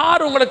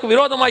 யார் உங்களுக்கு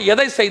விரோதமாக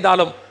எதை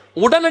செய்தாலும்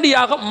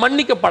உடனடியாக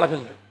மன்னிக்க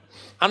பழகுங்கள்.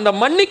 அந்த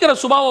மன்னிக்கிற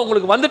சுபாவம்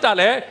உங்களுக்கு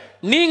வந்துட்டாலே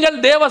நீங்கள்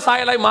தேவ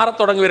சாயலாய் மாற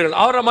தொடங்குவீர்கள்.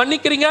 அவரை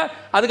மன்னிக்கிறீங்க,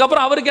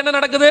 அதுக்கப்புறம் அவருக்கு என்ன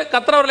நடக்குது?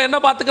 கர்த்தர் அவர்களை என்ன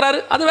பார்த்துக்கிறாரு?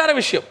 அது வேற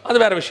விஷயம், அது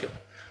வேற விஷயம்.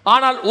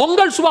 ஆனால்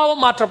உங்கள்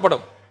சுபாவம்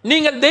மாற்றப்படும்.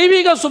 நீங்கள்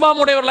தெய்வீக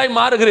சுபாவம் உடையவர்களாய்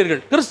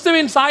மாறுகிறீர்கள்.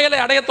 கிறிஸ்துவின் சாயலை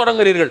அடைய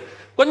தொடங்குகிறீர்கள்.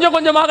 கொஞ்சம்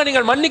கொஞ்சமாக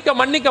நீங்கள் மன்னிக்க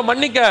மன்னிக்க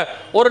மன்னிக்க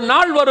ஒரு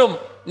நாள் வரும்,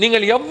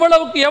 நீங்கள்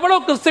எவ்வளவுக்கு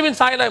எவ்வளவு கிறிஸ்துவின்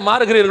சாயலாய்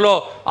மாறுகிறீர்களோ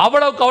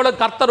அவ்வளவுக்கு அவ்வளவு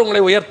கர்த்தர்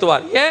உங்களை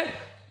உயர்த்துவார். ஏன்?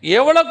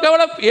 எவ்வளவுக்கு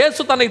எவ்வளவு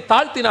இயேசு தன்னை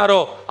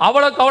தாழ்த்தினாரோ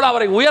அவ்வளவுக்கு அவ்வளவு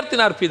அவரை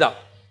உயர்த்தினார் பிதா.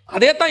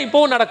 அதே தான்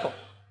இப்பவும் நடக்கும்.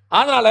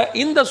 அதனால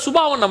இந்த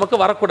சுபாவம் நமக்கு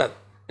வரக்கூடாது.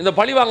 இந்த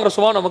பழி வாங்குற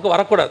சுபாவம் நமக்கு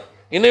வரக்கூடாது.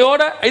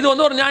 இன்னையோட இது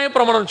ஒரு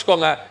நியாயப்பிரமாணம்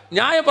வச்சுக்கோங்க.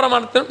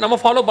 நியாயப்பிரமாணத்தை நம்ம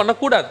ஃபாலோ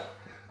பண்ணக்கூடாது.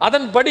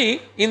 அதன்படி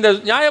இந்த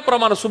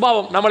நியாயப்பிரமாண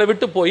சுபாவம் நம்மளை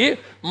விட்டு போய்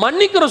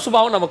மன்னிக்கிற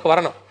சுபாவம் நமக்கு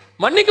வரணும்.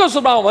 மன்னிக்கிற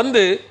சுபாவம்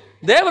வந்து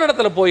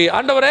தேவனிடத்துல போய்,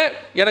 ஆண்டவரே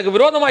எனக்கு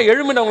விரோதமாக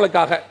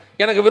எழும்பினவங்களுக்காக,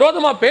 எனக்கு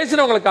விரோதமாக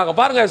பேசினவங்களுக்காக.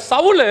 பாருங்க,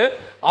 சவுல்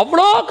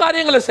அவ்வளோ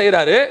காரியங்களை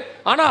செய்கிறாரு.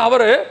 ஆனால்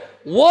அவர்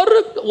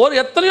ஒரு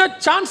எத்தனையோ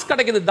சான்ஸ்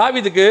கிடைக்குது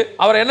தாவீதுக்கு,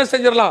 அவர் என்ன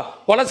செஞ்சிடலாம்,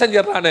 கொலை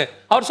செஞ்சிடலான்னு.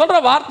 அவர் சொல்ற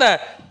வார்த்தை,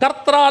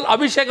 கர்த்தரால்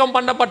அபிஷேகம்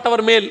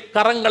பண்ணப்பட்டவர் மேல்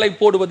கரங்களை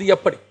போடுவது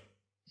எப்படி.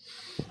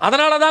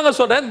 அதனால தாங்க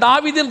சொல்றேன்,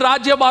 தாவீதின்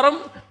ராஜ்யபாரம்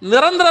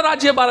நிரந்தர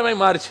ராஜ்யபாரமே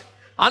மாறிச்சு.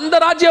 அந்த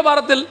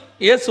ராஜ்யபாரத்தில்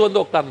இயேசு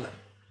வந்து உட்கார்ந்தார்.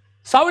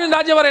 சவுலின்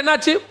ராஜ்யபாரம்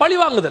என்னாச்சு, பழி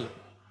வாங்குதல்,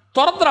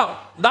 துரத்துறான்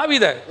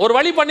தாவீதை, ஒரு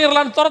வழி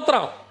பண்ணிடலான்னு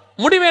துரத்துறான்.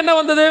 முடிவு என்ன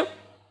வந்தது,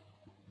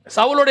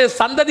 சவுலுடைய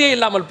சந்ததியே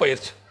இல்லாமல்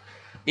போயிடுச்சு.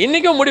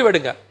 இன்னைக்கும்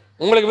முடிவெடுங்க,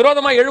 உங்களுக்கு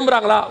விரோதமாக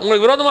எழும்புறாங்களா,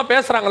 உங்களுக்கு விரோதமாக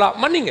பேசுறாங்களா,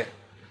 மன்னிங்க,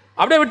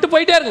 அப்படியே விட்டு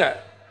போயிட்டே இருங்க.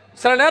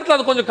 சில நேரத்தில்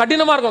அது கொஞ்சம்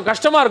கடினமாக இருக்கும்,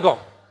 கஷ்டமாக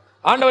இருக்கும்.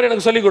 ஆண்டவர்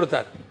எனக்கு சொல்லி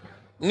கொடுத்தார்,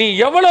 நீ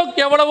எவ்வளவுக்கு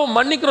எவ்வளவு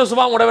மன்னிக்கிற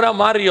சுபாவம் உடையவராக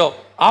மாறியோ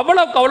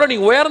அவ்வளவுக்கு அவ்வளோ நீ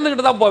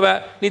உயர்ந்துக்கிட்டு தான் போவ,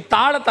 நீ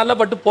தாழ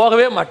தள்ளப்பட்டு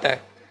போகவே மாட்டேன்.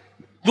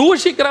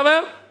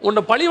 தூஷிக்கிறவன்,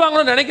 உன்னை பழி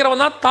வாங்கணும்னு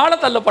நினைக்கிறவன் தான் தாழ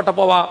தள்ளப்பட்ட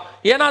போவான்.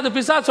 ஏன்னா அது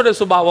பிசாசுடைய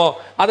சுபாவம்.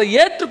 அதை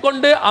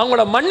ஏற்றுக்கொண்டு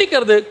அவங்கள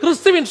மன்னிக்கிறது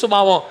கிறிஸ்துவின்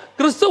சுபாவம்.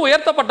 கிறிஸ்து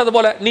உயர்த்தப்பட்டது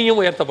போல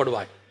நீயும்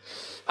உயர்த்தப்படுவாய்.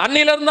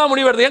 அன்னையிலிருந்து தான்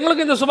முடிவெடுது.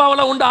 எங்களுக்கு இந்த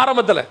சுபாவம்லாம் உண்டு.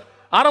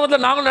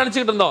 ஆரம்பத்தில் நாங்களும்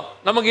நினச்சிக்கிட்டு இருந்தோம்,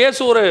 நமக்கு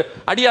இயேசு ஒரு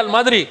அடியால்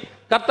மாதிரி,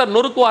 கர்த்தர்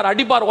நொறுக்குவார்,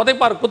 அடிப்பார்,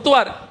 உதைப்பார்,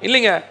 குத்துவார்.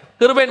 இல்லைங்க,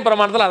 கிருபையின்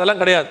பிரமாணத்தில்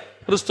அதெல்லாம் கிடையாது.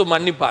 கிறிஸ்து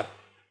மன்னிப்பார்,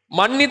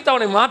 மன்னித்து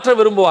அவனை மாற்ற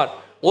விரும்புவார்.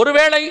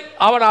 ஒருவேளை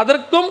அவன்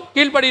அதற்கும்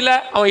கீழ்ப்படியில்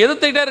அவன்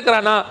எதிர்த்துக்கிட்டே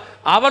இருக்கிறானா,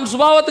 அவன்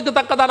சுபாவத்துக்கு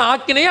தக்கதான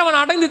ஆக்கினையை அவன்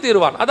அடைந்து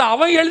தீருவான். அது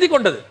அவன் எழுதி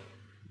கொண்டது.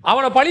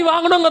 அவனை பழி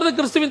வாங்கணுங்கிறது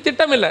கிறிஸ்துவின்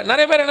திட்டம் இல்லை.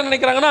 நிறைய பேர் என்ன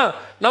நினைக்கிறாங்கன்னா,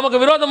 நமக்கு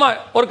விரோதமாக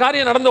ஒரு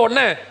காரியம் நடந்த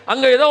உடனே,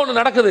 அங்கே ஏதோ ஒன்று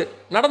நடக்குது,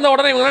 நடந்த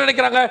உடனே இவங்க என்ன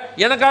நினைக்கிறாங்க,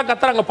 எனக்காக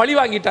கர்த்தர் அங்கே பழி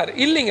வாங்கிட்டார்.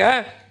 இல்லைங்க,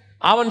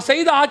 அவன்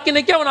செய்த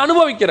ஆக்கினைக்கு அவன்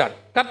அனுபவிக்கிறான்.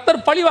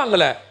 கர்த்தர் பழி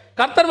வாங்கலை,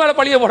 கர்த்தர் மேலே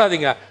பழிய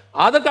போடாதீங்க,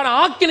 அதற்கான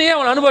ஆக்கினையை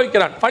அவன்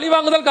அனுபவிக்கிறான். பழி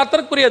வாங்குதல்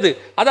கர்த்தருக்குரியது,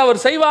 அதை அவர்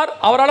செய்வார்,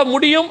 அவரால்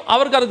முடியும்,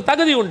 அவருக்கு அதுக்கு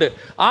தகுதி உண்டு.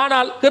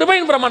 ஆனால்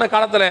கிருபையின் பிரமாண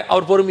காலத்தில்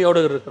அவர்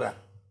பொறுமையோடு இருக்கிறார்.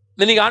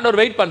 இன்னைக்கு ஆண்டவர்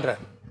வெயிட்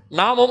பண்றார்.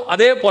 நாமும்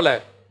அதே போல.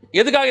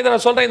 எதுக்காக இதை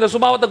நான் சொல்றேன், இந்த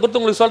சுபாவத்தை குறித்து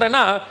உங்களுக்கு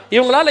சொல்றேன்னா,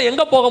 இவங்களால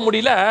எங்க போக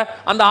முடியல,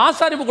 அந்த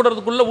ஆசாரிப்பு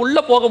கூட்டத்துக்குள்ள உள்ள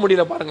போக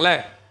முடியல.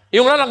 பாருங்களேன்,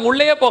 இவங்களால அங்கே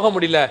உள்ளேயே போக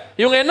முடியல.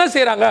 இவங்க என்ன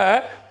செய்யறாங்க,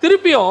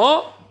 திருப்பியும்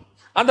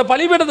அந்த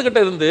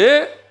பலிபீடத்துக்கிட்ட இருந்து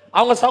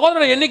அவங்க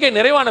சகோதர எண்ணிக்கை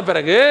நிறைவான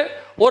பிறகு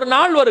ஒரு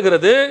நாள்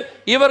வருகிறது,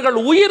 இவர்கள்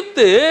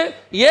உயிர்த்து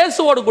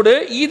இயேசுவோடு கூட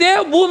இதே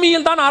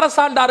பூமியில் தான்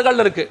அரசாண்டார்கள்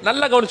இருக்கு.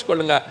 நல்லா கவனிச்சு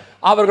கொள்ளுங்க.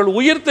 அவர்கள்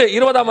உயிர்த்து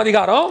 20ஆம்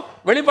அதிகாரம்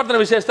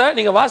வெளிப்படுத்தின விசேஷத்தை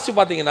நீங்க வாசிச்சு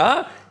பார்த்தீங்கன்னா,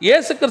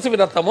 இயேசு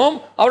கிறிஸ்துவின் ரத்தமும்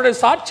அவருடைய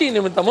சாட்சி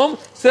நிமித்தமும்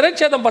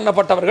சிறைச்சேதம்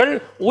பண்ணப்பட்டவர்கள்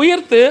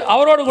உயிர்த்து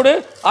அவரோடு கூட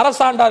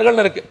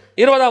அரசாண்டார்கள் இருக்கு.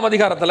 20ஆம்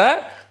அதிகாரத்தில்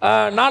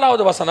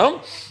 4வது வசனம்,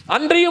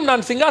 அன்றியும்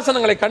நான்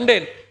சிங்காசனங்களை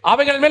கண்டேன்,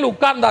 அவைகள் மேல்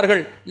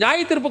உட்கார்ந்தார்கள்,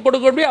 நியாய தீர்ப்பு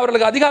கொடுக்கவே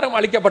அவர்களுக்கு அதிகாரம்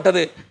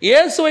அளிக்கப்பட்டது.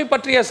 இயேசுவை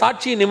பற்றிய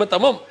சாட்சி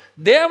நிமித்தமும்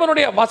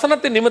தேவனுடைய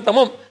வசனத்தின்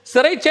நிமித்தமும்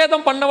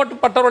சிறைச்சேதம்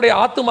பண்ணப்பட்டவருடைய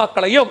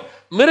ஆத்துமாக்களையும்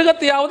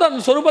மிருகத்தையாவது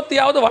அதன்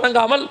சொரூபத்தையாவது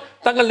வணங்காமல்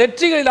தங்கள்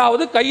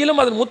நெற்றிகளிலாவது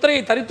கையிலும் அதன்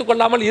முத்திரையை தரித்துக்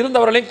கொள்ளாமல்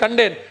இருந்தவர்களையும்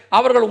கண்டேன்.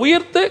 அவர்கள்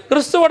உயிர்த்து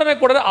கிறிஸ்துவுடனே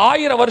கூட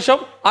 1000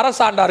 வருஷம்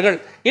அரசாண்டார்கள்.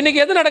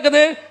 இன்னைக்கு எது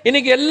நடக்குது,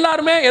 இன்னைக்கு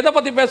எல்லாருமே எதை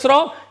பத்தி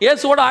பேசுறோம்,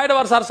 இயேசுவோட 1000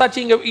 வருஷ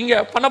அரசாட்சி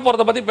இங்க பண்ண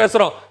போறதை பத்தி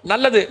பேசுறோம்.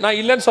 நல்லது, நான்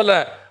இல்லைன்னு சொல்ல.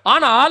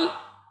 ஆனால்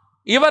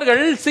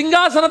இவர்கள்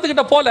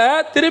சிங்காசனத்துக்கிட்ட போல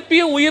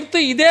திருப்பியும் உயிர்த்து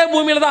இதே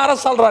பூமியில தான்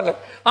அரசாள்றாங்க.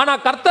 ஆனா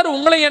கர்த்தர்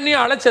உங்களை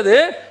என்னையும் அழைச்சது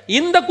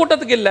இந்த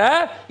கூட்டத்துக்கு இல்ல,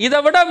 இதை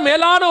விட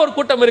மேலான ஒரு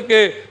கூட்டம் இருக்கு,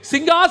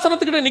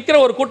 சிங்காசனத்துக்கிட்ட நிக்கிற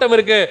ஒரு கூட்டம்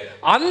இருக்கு.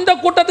 அந்த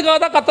கூட்டத்துக்காக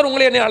தான் கர்த்தர்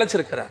உங்களை என்னையும்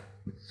அழைச்சிருக்கிறார்.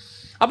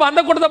 அப்ப அந்த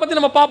கூட்டத்தை பத்தி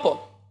நம்ம பார்ப்போம்.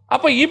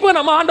 அப்ப இப்ப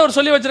நம்ம ஆண்டவர்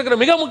சொல்லி வச்சிருக்கிற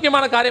மிக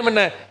முக்கியமான காரியம்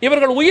என்ன,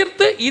 இவர்கள்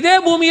உயிர்த்து இதே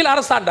பூமியில்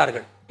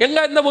அரசாண்டார்கள்.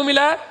 எங்க, இந்த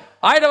பூமியில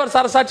 1000 வருஷ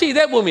அரசாட்சி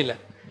இதே பூமியில.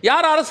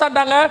 யார்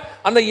அரசாண்டாங்க,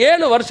 அந்த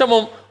 7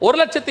 வருஷமும்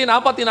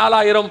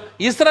 1,44,000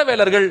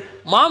 இஸ்ரவேலர்கள்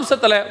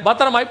மாம்சத்தில்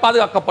பத்திரமாய்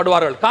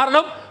பாதுகாக்கப்படுவார்கள்.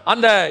 காரணம்,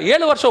 அந்த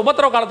 7 வருஷம்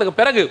உபத்திரவ காலத்துக்கு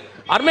பிறகு,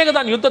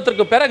 அர்மேகதான்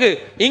யுத்தத்திற்கு பிறகு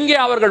இங்கே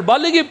அவர்கள்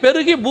பலுகி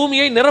பெருகி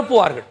பூமியை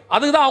நிரப்புவார்கள்.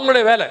 அதுதான்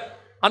அவங்களுடைய வேலை.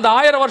 அந்த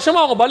 1000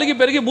 வருஷமும் அவங்க பலுகி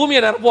பெருகி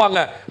பூமியை நிரப்புவாங்க.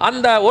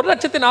 அந்த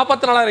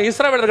 1,44,000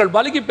 இஸ்ரவேலர்கள்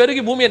பலுகி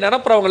பெருகி பூமியை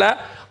நிரப்புறவங்கள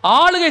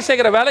ஆளுகை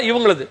செய்கிற வேலை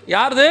இவங்களது.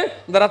 யாருது,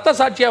 இந்த ரத்த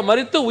சாட்சியை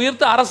மறித்து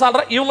உயிர்த்து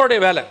அரசாடுற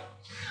இவங்களுடைய வேலை.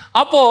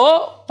 அப்போ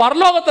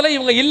பரலோகத்தில்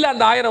இவங்க இல்லை.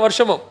 அந்த 1000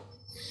 வருஷமும்,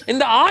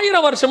 இந்த 1000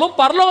 வருஷமும்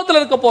பரலோகத்தில்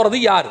இருக்க போறது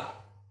யாரு,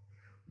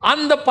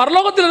 அந்த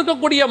பரலோகத்தில்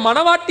இருக்கக்கூடிய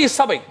மனவாட்டி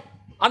சபை,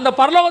 அந்த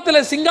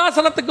பரலோகத்தில்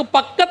சிங்காசனத்துக்கு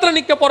பக்கத்தில்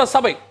நிற்க போற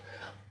சபை,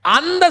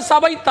 அந்த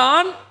சபை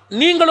தான்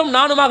நீங்களும்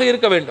நானுமாக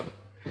இருக்க வேண்டும்.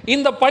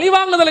 இந்த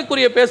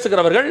பழிவாங்குதலுக்குரிய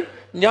பேசுகிறவர்கள்,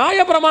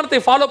 நியாய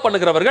பிரமாணத்தை ஃபாலோ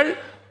பண்ணுகிறவர்கள்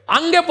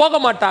அங்கே போக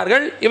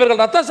மாட்டார்கள். இவர்கள்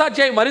ரத்த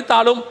சாட்சியை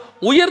மறித்தாலும்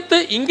உயிர்த்து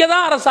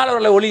இங்கேதான்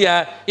அரசாளர்களை ஒழிய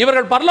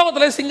இவர்கள்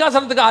பரலோகத்தில்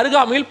சிங்காசனத்துக்கு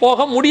அருகாமையில்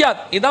போக முடியாது.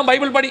 இதுதான்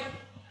பைபிள் படி.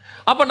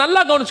 அப்ப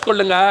நல்லா கவனிச்சு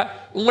கொள்ளுங்க,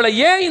 உங்களை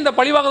ஏன் இந்த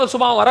பழிவாங்குதல்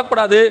சுபாவம்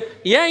வரக்கூடாது,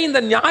 ஏன் இந்த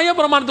நியாய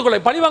பிரமாணத்துக்குள்ள,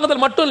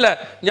 பழிவாங்குதல் மட்டும் இல்ல,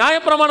 நியாய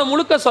பிரமாணம்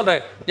முழுக்க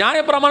சொல்றேன். நியாய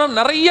பிரமாணம்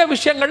நிறைய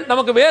விஷயங்கள்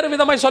நமக்கு வேறு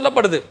விதமாய்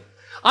சொல்லப்படுது.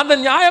 அந்த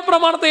நியாய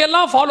பிரமாணத்தை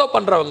எல்லாம் ஃபாலோ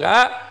பண்றவங்க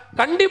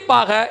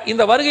கண்டிப்பாக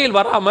இந்த வருகையில்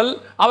வராமல்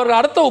அவர்கள்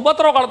அடுத்த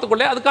உபத்திரவ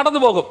காலத்துக்குள்ளே அது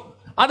கடந்து போகும்.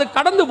 அது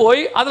கடந்து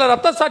போய் அதுல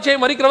ரத்த சாட்சியை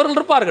மறிக்கிறவர்கள்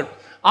இருப்பார்கள்.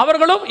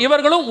 அவர்களும்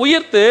இவர்களும்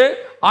உயிர்த்து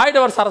 1000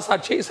 வருஷ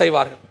அரசாட்சியை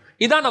செய்வார்கள்.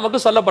 இதான் நமக்கு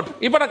சொல்லப்பட்டு.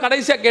 இப்ப நான்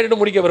கடைசியா கேட்டுட்டு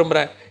முடிக்க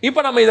விரும்புறேன்.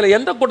 இப்ப நம்ம இதுல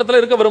எந்த கூட்டத்தில்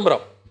இருக்க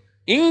விரும்புறோம்?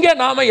 இங்க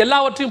நாம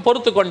எல்லாவற்றையும்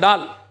பொறுத்து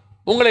கொண்டால்,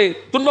 உங்களை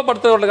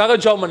துன்பப்படுத்துவதற்காக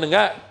ஜெபம் பண்ணுங்க,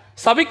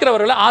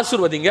 சபிக்கிறவர்களை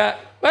ஆசீர்வதிங்க.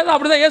 வேதம்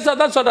அப்படிதான் இயேசு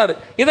தான் சொல்றாரு.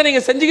 இதை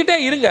நீங்க செஞ்சுக்கிட்டே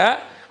இருங்க.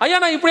 ஐயா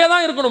நான் இப்படியே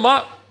தான் இருக்கணுமா?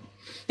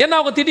 என்ன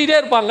அவங்க திட்டிகிட்டே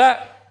இருப்பாங்க,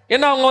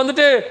 என்ன அவங்க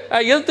வந்துட்டு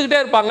எதிர்த்துக்கிட்டே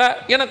இருப்பாங்க,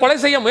 ஏன்னா கொலை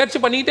செய்ய முயற்சி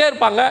பண்ணிக்கிட்டே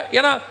இருப்பாங்க.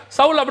 ஏன்னா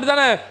சவுல் அப்படி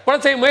தானே கொலை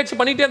செய்ய முயற்சி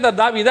பண்ணிகிட்டே இருந்தார்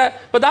தாவீதை.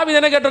 இப்போ தாவீது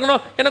என்ன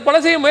கேட்டிருக்கணும்? என்ன கொலை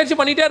செய்ய முயற்சி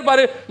பண்ணிகிட்டே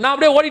இருப்பாரு, நான்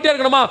அப்படியே ஓடிட்டே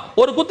இருக்கணுமா?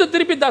 ஒரு குத்து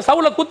திருப்பி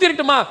சவுலை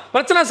குத்திருட்டுமா,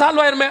 பிரச்சனை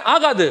சால்வ் ஆயிருமே?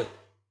 ஆகாது.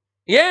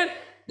 ஏன்?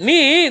 நீ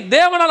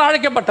தேவனால்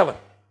அழைக்கப்பட்டவன்.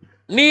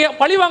 நீ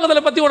பழி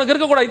வாங்குதலை பற்றி உனக்கு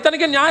இருக்கக்கூடாது.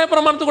 இத்தனைக்கும்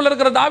நியாயப்பிரமாணத்துக்குள்ள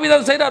இருக்கிற தாவீது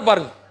அதை செய்கிறார்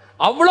பாருங்க.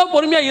 அவ்வளோ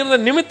பொறுமையாக இருந்த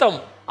நிமித்தம்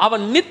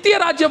அவன் நித்திய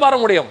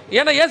ராஜ்யபாரம் உடையும்.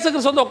 ஏன்னா இயேசு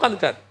கிறிஸ்து வந்து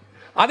உட்காந்துட்டார்.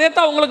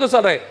 அதைத்தான் உங்களுக்கு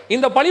சொல்றேன்.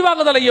 இந்த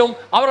பழிவாங்குதலையும்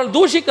அவர்கள்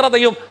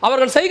தூஷிக்கிறதையும்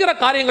அவர்கள் செய்கிற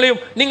காரியங்களையும்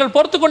நீங்கள்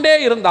பொறுத்து கொண்டே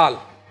இருந்தால்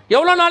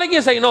எவ்வளவு நாளைக்கு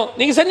செய்யணும்?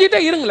 நீங்க செஞ்சுட்டே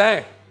இருங்களேன்.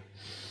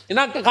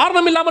 நான்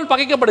காரணம் இல்லாமல்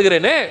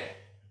பகைக்கப்படுகிறேனே.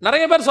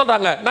 நிறைய பேர்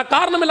சொல்றாங்க, நான்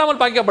காரணம்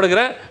இல்லாமல்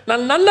பகைக்கப்படுகிறேன்,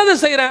 நான் நல்லது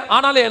செய்யறேன்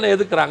ஆனாலும் என்னை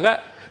எதிர்க்கிறாங்க.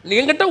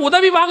 என்கிட்ட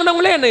உதவி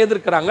வாங்கினவங்களே என்னை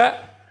எதிர்க்கிறாங்க.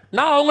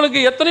 நான் அவங்களுக்கு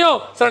எத்தனையோ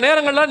சில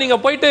நேரங்கள்ல நீங்க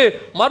போயிட்டு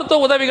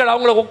மருத்துவ உதவிகள்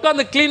அவங்களை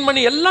உட்காந்து கிளீன்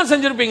பண்ணி எல்லாம்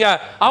செஞ்சிருப்பீங்க.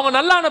 அவங்க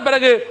நல்லான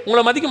பிறகு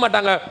உங்களை மதிக்க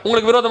மாட்டாங்க,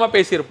 உங்களுக்கு விரோதமா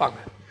பேசியிருப்பாங்க.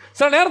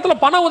 சில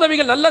நேரத்தில் பண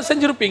உதவிகள் நல்லா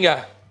செஞ்சிருப்பீங்க,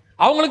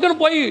 அவங்களுக்குன்னு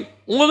போய்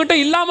உங்ககிட்ட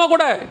இல்லாம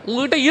கூட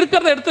உங்ககிட்ட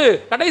இருக்கிறத எடுத்து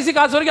கடைசி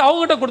காசு வரைக்கும்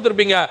அவங்ககிட்ட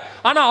கொடுத்துருப்பீங்க.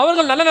 ஆனா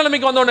அவர்கள் நல்ல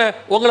நிலைமைக்கு வந்தோடனே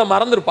உங்களை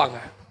மறந்துருப்பாங்க.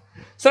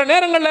 சில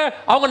நேரங்களில்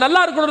அவங்க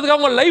நல்லா இருக்கணுன்றதுக்கு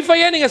அவங்க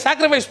லைஃபையே நீங்க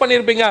சாக்ரிஃபைஸ்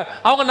பண்ணியிருப்பீங்க.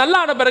 அவங்க நல்லா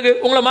ஆன பிறகு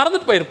உங்களை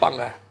மறந்துட்டு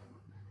போயிருப்பாங்க.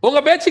 உங்க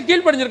பேச்சு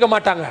கீழ்ப்படிஞ்சிருக்க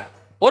மாட்டாங்க,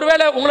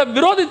 ஒருவேளை உங்களை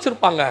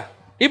விரோதிச்சிருப்பாங்க.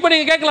 இப்ப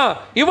நீங்க கேட்கலாம்,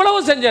 இவ்வளவு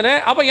செஞ்சனே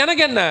அப்ப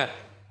எனக்கு என்ன?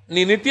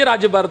 நீ நித்திய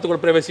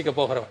ராஜ்யபாரத்துக்குள் பிரவேசிக்க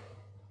போகிறவன்.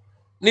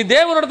 நீ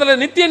தேவனிடத்துல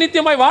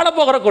நித்தியமாய் வாழ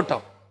போகிற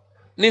கூட்டம்.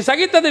 நீ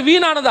சகித்தது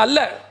வீணானது அல்ல.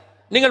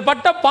 நீங்கள்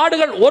பட்ட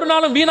பாடுகள் ஒரு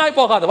நாளும் வீணாய்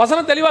போகாது.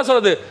 வசனம் தெளிவா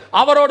சொல்றது,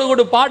 அவரோடு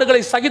கூட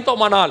பாடுகளை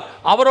சகித்தோமானால்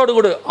அவரோடு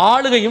கூட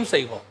ஆளுகையும்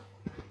செய்வோம்.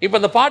 இப்ப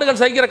இந்த பாடுகள்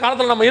சகிக்கிற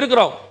காலத்தில் நம்ம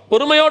இருக்கிறோம்.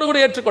 பொறுமையோடு கூட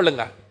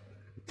ஏற்றுக்கொள்ளுங்க.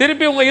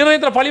 திருப்பி உங்க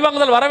இருதயத்தில்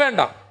பழிவாங்குதல் வர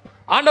வேண்டாம்.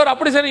 ஆண்டவர்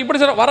அப்படி செய்யணும் இப்படி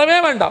செய்யணும் வரவே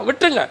வேண்டாம்,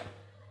 விட்டுருங்க.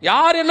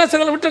 யார் என்ன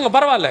செய்யணும் விட்டுருங்க,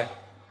 பரவாயில்ல.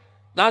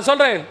 நான்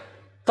சொல்றேன்,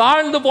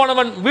 தாழ்ந்து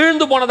போனவன்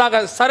வீழ்ந்து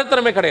போனதாக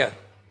சரித்திரமே கிடையாது.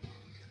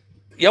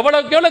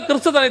 எவ்வளவுக்கு எவ்வளவு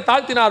கிறிஸ்து தன்னை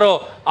தாழ்த்தினாரோ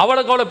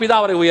அவ்வளவுக்கு எவ்வளவு பிதா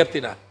அவரை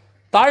உயர்த்தினார்.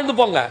 தாழ்ந்து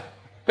போங்க.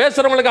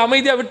 பேசுறவங்களுக்கு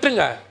அமைதியா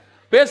விட்டுருங்க.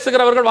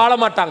 பேசுகிறவர்கள் வாழ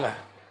மாட்டாங்க,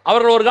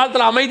 அவர்கள் ஒரு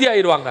காலத்தில்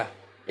அமைதியாயிருவாங்க.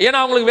 ஏன்னா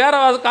அவங்களுக்கு வேற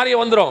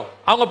காரியம் வந்துடும்.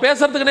 அவங்க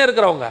பேசுறதுக்குன்னே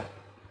இருக்கிறவங்க.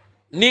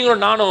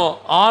 நீங்களும் நானும்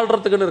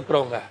ஆள்றதுக்குன்னு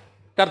இருக்கிறவங்க.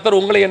 கர்த்தர்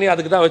உங்களை என்னை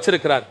அதுக்கு தான்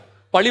வச்சிருக்கிறார்.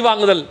 பழி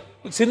வாங்குதல்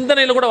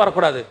சிந்தனையில் கூட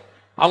வரக்கூடாது.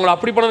 அவங்கள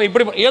அப்படி பண்ணணும்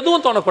இப்படி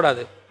எதுவும்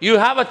தோணக்கூடாது. You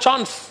have a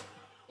chance.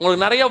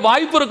 உங்களுக்கு நிறைய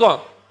வாய்ப்பு இருக்கும்,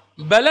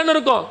 பலன்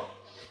இருக்கும்,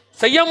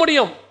 செய்ய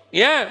முடியும்.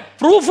 ஏன்?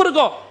 ப்ரூஃப்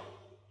இருக்கும்.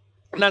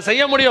 நான்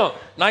செய்ய முடியும்,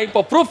 நான்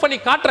இப்போ ப்ரூஃப் பண்ணி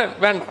காட்டுறேன்.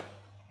 வேண்டாம்.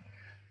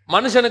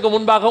 மனுஷனுக்கு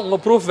முன்பாக உங்க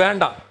ப்ரூஃப்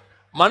வேண்டாம்.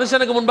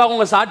 மனுஷனுக்கு முன்பாக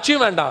உங்க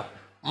சாட்சியும் வேண்டாம்.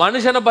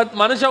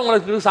 மனுஷன்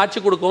உங்களுக்கு சாட்சி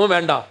கொடுக்கவும்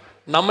வேண்டாம்.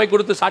 நம்மை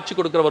கொடுத்து சாட்சி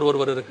கொடுக்கிறவர்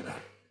ஒருவர்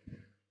இருக்கிறார்.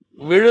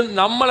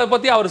 நம்மளை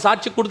பத்தி அவர்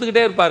சாட்சி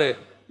கொடுத்துக்கிட்டே இருப்பாரு.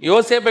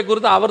 யோசேப்பை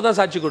குறித்து அவர் தான்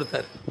சாட்சி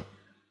கொடுத்தார்.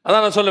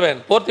 அதான் நான் சொல்லுவேன்,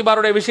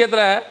 போர்த்திபாருடைய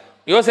விஷயத்துல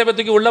யோசேப்பை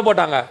தூக்கி உள்ள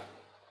போட்டாங்க.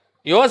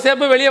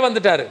 யோசேப்பு வெளியே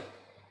வந்துட்டாரு.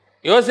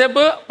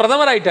 யோசேப்பு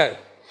பிரதமர் ஆயிட்டார்.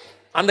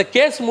 அந்த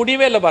கேஸ்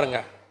முடியவே இல்லை பாருங்க.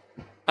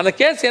 அந்த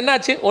கேஸ்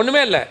என்னாச்சு?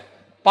 ஒண்ணுமே இல்லை.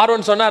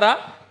 பார்வோன் சொன்னாரா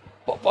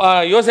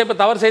யோசேப்பை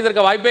தவறு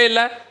செய்திருக்க வாய்ப்பே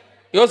இல்லை?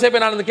 யோசேப்பை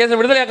நான் அந்த கேஸை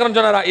விடுதலை ஆக்கிறேன்னு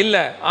சொன்னாரா?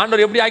 இல்லை.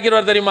 ஆண்டவர் எப்படி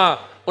ஆக்கிடுவார் தெரியுமா?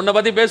 உன்னை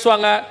பத்தி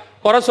பேசுவாங்க,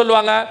 குறை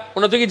சொல்லுவாங்க,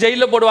 உன்னை தூக்கி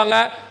ஜெயிலில் போடுவாங்க.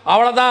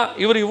 அவ்வளோதான்,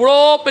 இவர் இவ்வளோ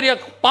பெரிய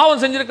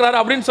பாவம் செஞ்சிருக்கிறாரு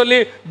அப்படின்னு சொல்லி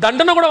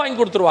தண்டனை கூட வாங்கி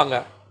கொடுத்துருவாங்க.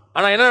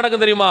 ஆனால் என்ன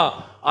நடக்கும் தெரியுமா?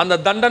 அந்த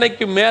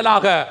தண்டனைக்கு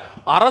மேலாக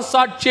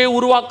அரசாட்சியை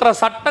உருவாக்குற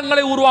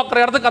சட்டங்களை உருவாக்குற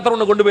இடத்துக்கு கர்த்தர்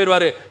உன்னை கொண்டு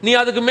போயிடுவாரு. நீ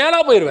அதுக்கு மேலே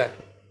போயிடுவ.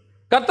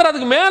 கர்த்தர்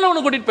அதுக்கு மேலே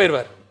உன்னை கூட்டிட்டு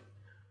போயிடுவார்.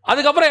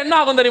 அதுக்கப்புறம் என்ன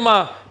ஆகும் தெரியுமா?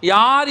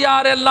 யார்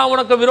யாரெல்லாம்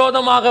உனக்கு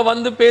விரோதமாக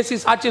வந்து பேசி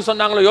சாட்சி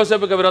சொன்னாங்களோ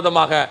யோசேப்புக்கு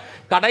விரோதமாக,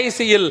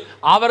 கடைசியில்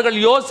அவர்கள்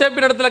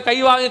யோசேப்பின் இடத்துல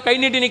கை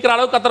நீட்டி நிற்கிற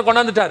அளவுக்கு கர்த்தர்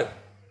கொண்டாந்துட்டாரு.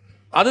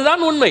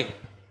 அதுதான் உண்மை,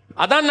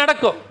 அதான்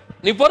நடக்கும்.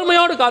 நீ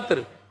பொறுமையோடு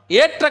காத்திரு.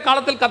 ஏற்ற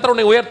காலத்தில் கர்த்தர்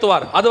உன்னை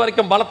உயர்த்துவார். அது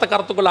வரைக்கும் பலத்த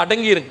கருத்துக்குள்ள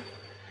அடங்கி இருங்க.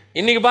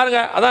 இன்னைக்கு பாருங்க,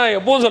 அதான்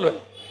எப்பவும் சொல்வேன்,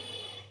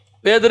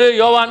 பேதுரு,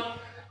 யோவான்,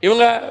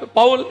 இவங்க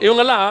பவுல்,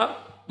 இவங்கெல்லாம்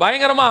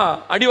பயங்கரமா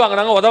அடி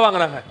வாங்கினாங்க,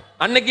 உதவாங்கினாங்க.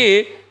 அன்னைக்கு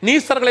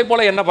நீசர்களை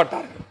போல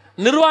எண்ணப்பட்டார்கள்,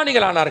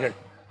 நிர்வாணிகள் ஆனார்கள்,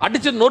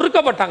 அடிச்சு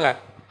நொறுக்கப்பட்டாங்க.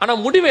 ஆனா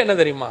முடிவு என்ன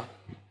தெரியுமா?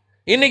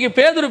 இன்னைக்கு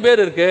பேதுரு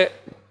பேர் இருக்கு,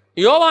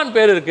 யோவான்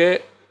பேர் இருக்கு,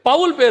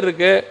 பவுல் பேர்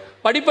இருக்கு.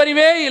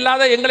 படிப்பறிவே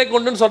இல்லாத எங்களை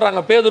கொண்டுன்னு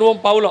சொல்றாங்க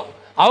பேதுருவும் பவுலும்.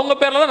 அவங்க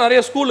பேர்ல தான்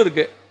நிறைய ஸ்கூல்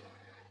இருக்கு.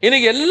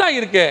 இன்னைக்கு எல்லாம்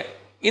இருக்கு.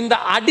 இந்த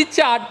அடிச்ச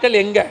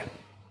ஆட்கள் எங்க?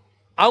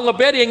 அவங்க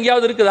பேர்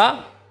எங்கேயாவது இருக்குதா?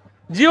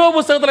 ஜீவ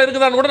புஸ்தகத்தில்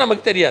இருக்குதான்னு கூட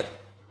நமக்கு தெரியாது.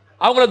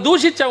 அவங்கள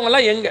தூஷிச்சவங்க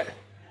எல்லாம் எங்க?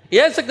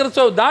 இயேசு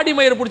கிறிஸ்துவ தாடி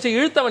மயிறு பிடிச்சி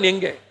இழுத்தவன்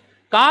எங்கே?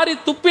 காரி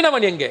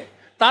துப்பினவன் எங்கே?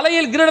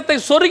 தலையில் கிரீடத்தை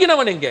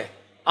சொருகினவன் எங்கே?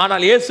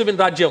 ஆனால் இயேசுவின்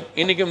ராஜ்யம்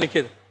இன்னைக்கும்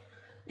நிற்குது.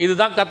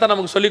 இதுதான் கர்த்தர்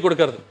நமக்கு சொல்லிக்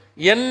கொடுக்கிறது.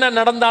 என்ன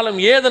நடந்தாலும்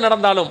ஏது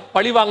நடந்தாலும்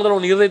பழி வாங்குதல்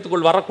உன்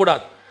இருதயத்துக்குள்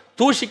வரக்கூடாது.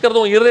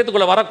 தூஷிக்கிறதும் உன்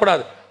இருதயத்துக்குள்ள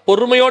வரக்கூடாது.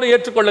 பொறுமையோடு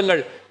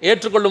ஏற்றுக்கொள்ளுங்கள்.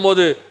 ஏற்றுக்கொள்ளும்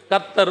போது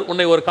கர்த்தர்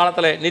உன்னை ஒரு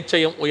காலத்தில்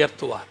நிச்சயம்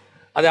உயர்த்துவார்.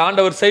 அதை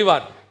ஆண்டவர்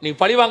செய்வார். நீ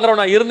பழி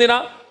வாங்குறவனா இருந்தினா,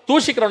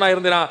 தூஷிக்கிறவனா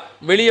இருந்தீங்கன்னா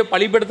வெளியே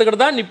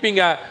பழிபெடுத்துக்கிட்டு தான்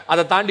நிற்பீங்க.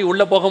 அதை தாண்டி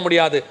உள்ள போக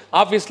முடியாது.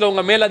 ஆஃபீஸில்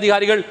உங்கள் மேல்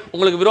அதிகாரிகள்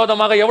உங்களுக்கு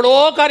விரோதமாக எவ்வளோ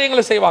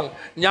காரியங்களை செய்வாங்க.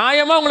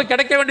 நியாயமாக உங்களுக்கு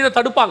கிடைக்க வேண்டியதை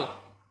தடுப்பாங்க.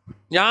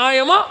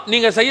 நியாயமாக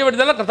நீங்கள் செய்ய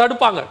வேண்டியதெல்லாம்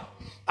தடுப்பாங்க.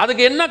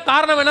 அதுக்கு என்ன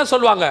காரணம் என்ன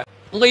சொல்லுவாங்க?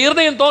 உங்கள்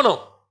இருதயம் தோணும்,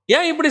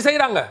 ஏன் இப்படி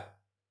செய்கிறாங்க,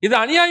 இது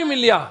அநியாயம்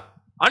இல்லையா,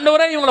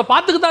 ஆண்டவரே இவங்களை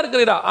பார்த்துக்கிட்டு தான்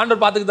இருக்கிறீரா?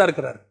 ஆண்டவர் பார்த்துக்கிட்டு தான்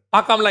இருக்கிறார்,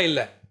 பார்க்காமலாம்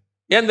இல்லை.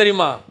 ஏன்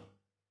தெரியுமா?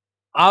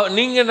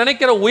 நீங்க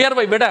நினைக்கிற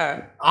உயர்வை விட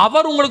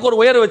அவர் உங்களுக்கு ஒரு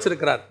உயர்வு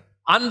வச்சிருக்கிறார்.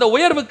 அந்த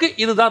உயர்வுக்கு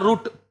இதுதான்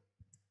ரூட்.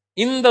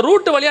 இந்த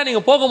ரூட் வழியா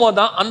நீங்க போகும்போது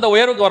தான் அந்த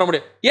உயர்வுக்கு வர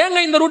முடியும்.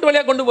 ஏங்க இந்த ரூட்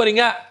வழியா கொண்டு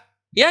போறீங்க,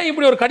 ஏன்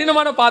இப்படி ஒரு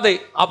கடினமான பாதை?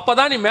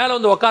 அப்பதான் நீ மேல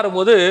வந்து உட்காரும்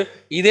போது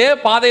இதே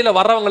பாதையில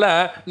வர்றவங்களை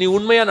நீ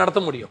உண்மையா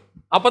நடத்த முடியும்.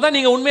 அப்பதான்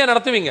நீங்க உண்மையா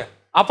நடத்துவீங்க.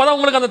 அப்பதான்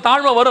உங்களுக்கு அந்த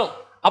தாழ்மை வரும்.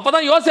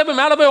 அப்பதான் யோசேப்பு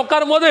மேல போய்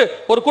உட்காரும் போது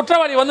ஒரு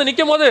குற்றவாளி வந்து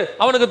நிற்கும் போது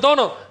அவனுக்கு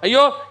தோணும்,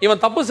 ஐயோ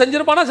இவன் தப்பு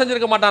செஞ்சிருப்பானா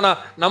செஞ்சிருக்க மாட்டானா,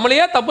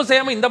 நம்மளையே தப்பு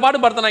செய்யாம இந்த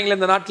பாடு படுத்தினாங்களே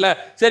இந்த நாட்டில்,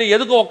 சரி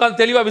எதுக்கும் உட்காந்து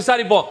தெளிவா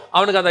விசாரிப்போம்.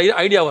 அவனுக்கு அந்த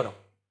ஐடியா வரும்.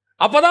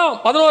 அப்பதான்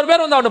 11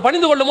 பேர் வந்து அவனை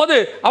பணிந்து கொள்ளும் போது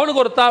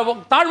அவனுக்கு ஒரு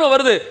தாழ்மை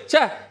வருது.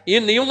 சே,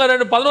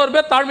 இவங்க 11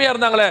 பேர் தாழ்மையா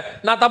இருந்தாங்களே,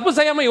 நான் தப்பு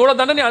செய்யாம இவ்வளவு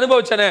தண்டனை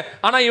அனுபவிச்சேனே,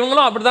 ஆனா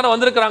இவங்களும் அப்படித்தானே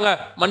வந்திருக்கிறாங்க,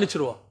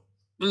 மன்னிச்சிருவோம்.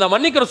 இந்த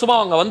மன்னிக்கிற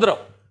சுபாவம் அங்க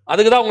வந்துடும்.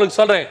 அதுக்கு தான் உங்களுக்கு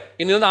சொல்றேன்,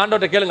 இனி வந்து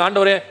ஆண்டவர்கிட்ட கேளுங்க,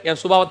 ஆண்டவரே என்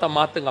சுபாவத்தை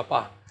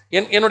மாத்துங்கப்பா,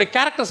 என்னுடைய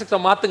கேரக்டரிஸ்டிக்ஸை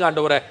மாத்துங்க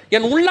ஆண்டவரே,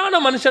 என்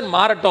உள்ளான மனுஷன்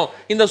மாறட்டும்,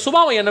 இந்த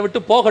சுபாவம் என்னை விட்டு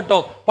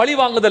போகட்டும், பழி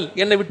வாங்குதல்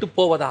என்னை விட்டு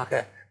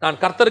போவதாக, நான்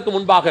கர்த்தருக்கு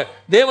முன்பாக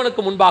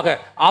தேவனுக்கு முன்பாக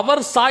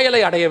அவர்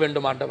சாயலை அடைய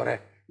வேண்டும் ஆண்டவரே.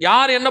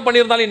 யார் என்ன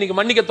பண்ணியிருந்தாலும் இன்னைக்கு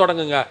மன்னிக்க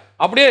தொடங்குங்க.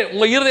 அப்படியே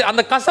உங்க இருதய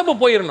அந்த கசப்பு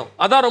போயிடணும்.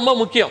 அதான் ரொம்ப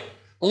முக்கியம்.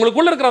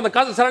 உங்களுக்குள்ள இருக்கிற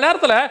அந்த சில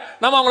நேரத்தில்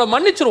நம்ம அவங்கள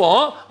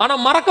மன்னிச்சிருவோம், ஆனா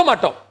மறக்க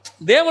மாட்டோம்.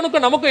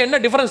 தேவனுக்கும் நமக்கும்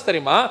என்ன டிஃபரன்ஸ்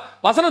தெரியுமா?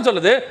 வசனம்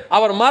சொல்லுது,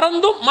 அவர்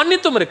மறந்தும்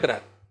மன்னித்தும்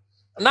இருக்கிறார்.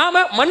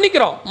 நாம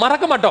மன்னிக்கிறோம்,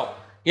 மறக்க மாட்டோம்.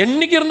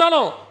 என்னைக்கு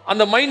இருந்தாலும்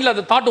அந்த மைண்ட்ல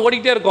அந்த தாட்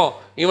ஓடிக்கிட்டே இருக்கும்,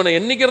 இவனை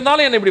என்னைக்கு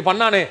இருந்தாலும் என்ன இப்படி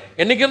பண்ணானே,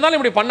 என்னைக்கு இருந்தாலும்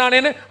இப்படி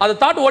பண்ணானேன்னு அந்த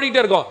தாட்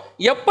ஓடிக்கிட்டே இருக்கும்.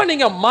 எப்ப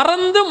நீங்க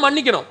மறந்து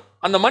மன்னிக்கணும்,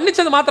 அந்த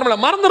மன்னிச்சது மாத்திரமல்ல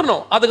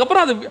மறந்துடணும்.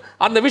 அதுக்கப்புறம் அது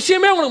அந்த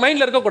விஷயமே உங்களுக்கு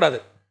மைண்ட்ல இருக்கக்கூடாது.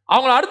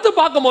 அவங்களை அடுத்து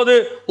பார்க்கும்போது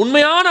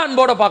உண்மையான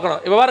அன்போட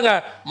பார்க்கணும். இப்ப பாருங்க,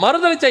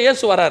 மறுதளிச்ச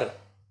இயேசு வராரு,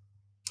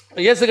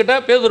 இயேசு கிட்ட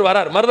பேதுரு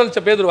வரார்,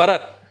 மறுதளிச்ச பேதுரு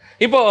வரார்.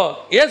 இப்போ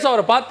இயேசு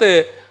அவரை பார்த்து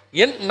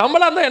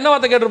நம்மளா இருந்தா என்ன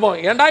வார்த்தை கேட்டிருப்போம்?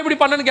 ஏன்டா இப்படி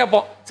பண்ணன்னு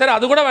கேட்போம். சரி,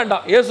 அது கூட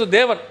வேண்டாம், இயேசு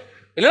தேவன்.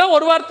 இல்லைன்னா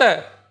ஒரு வார்த்தை,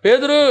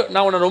 பேதுரு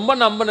நான் உன்னை ரொம்ப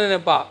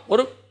நம்பினேன்ப்பா,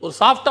 ஒரு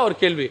சாஃப்டா ஒரு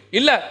கேள்வி.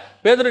 இல்லை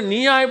பேதுரு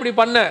நீயா இப்படி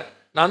பண்ண,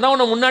 நான் தான்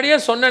உன்னை முன்னாடியே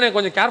சொன்னேனே,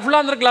 கொஞ்சம் கேர்ஃபுல்லாக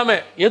இருந்திருக்கலாமே.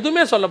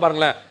 எதுவுமே சொல்ல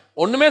பாருங்களேன்,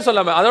 ஒன்றுமே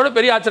சொல்லாமல். அதோட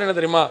பெரிய ஆச்சரியம் என்ன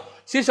தெரியுமா?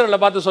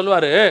 சீசரில் பார்த்து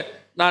சொல்லுவார்,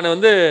 நான்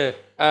வந்து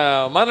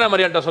மதன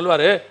மரியாதை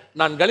சொல்லுவார்,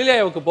 நான்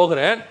கலிலேயாவுக்கு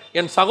போகிறேன்,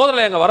 என்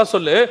சகோதரனை அங்கே வர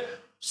சொல்லு,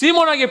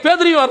 சீமோனாகிய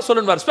பேதுருவையும் வர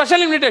சொல்லுவார்.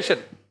 Special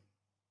invitation,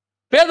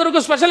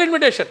 பேதுருக்கு special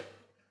invitation.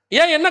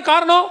 ஏன், என்ன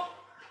காரணம்?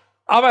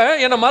 அவன்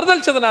என்னை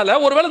மறுதளிச்சதுனால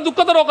ஒருவேளை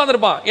துக்கத்தோட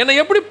உட்காந்துருப்பான், என்னை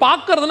எப்படி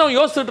பார்க்கறதுன்னு அவன்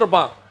யோசிச்சுட்டு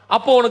இருப்பான்.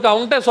 அப்போ உனக்கு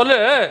அவன்கிட்ட சொல்லு,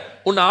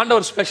 உன்னை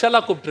ஆண்டவர்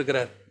ஸ்பெஷலாக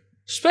கூப்பிட்டுருக்கிறார்,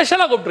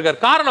 ஸ்பெஷலாக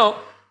கூப்பிட்டுருக்கார். காரணம்,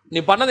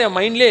 நீ பண்ணது என்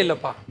மைண்ட்லேயே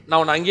இல்லைப்பா, நான்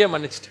உன்னை அங்கேயே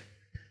மன்னிச்சிட்டேன்.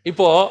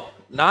 இப்போ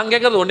நான்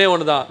கேட்கறது ஒன்னே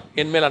ஒன்று தான்,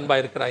 என் மேல் அன்பா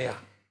இருக்கிறாயா?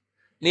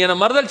 நீ என்னை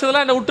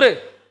மறுதளிச்சதெல்லாம் என்னை விட்டுரு,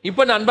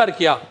 இப்போ என்ன அன்பா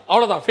இருக்கியா?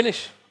 அவ்வளோதான்,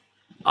 ஃபினிஷ்.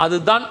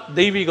 அதுதான்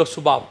தெய்வீக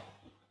சுபாவம்,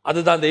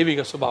 அதுதான்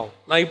தெய்வீக சுபாவம்.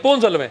 நான்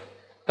இப்போவும் சொல்லுவேன்,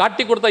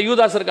 காட்டி கொடுத்த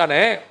யூதாஸ்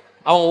இருக்கானே,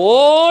 அவன்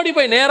ஓடி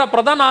போய் நேராக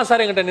பிரதான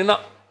ஆசாரியங்கிட்ட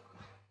நின்னான்.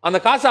 அந்த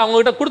காசை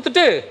அவங்ககிட்ட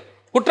கொடுத்துட்டு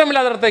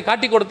குற்றமில்லாதத்தை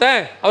காட்டி கொடுத்தேன்,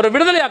 அவரை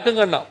விடுதலை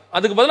ஆக்குங்கன்னா.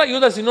 அதுக்கு பதிலாக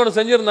யூதாஸ் இன்னொன்று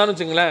செஞ்சிருந்தான்னு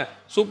வச்சுங்களேன்,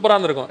 சூப்பராக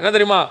இருந்திருக்கும். என்ன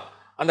தெரியுமா?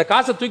 அந்த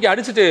காசை தூக்கி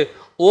அடிச்சுட்டு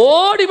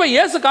ஓடி போய்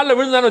இயேசு காலில்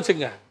விழுந்தான்னு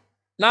வச்சுங்க,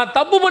 நான்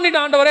தப்பு பண்ணிட்டு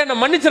ஆண்டவரே என்னை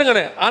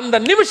மன்னிச்சிருங்கன்னு. அந்த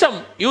நிமிஷம்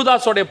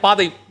யூதாஸோடைய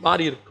பாதை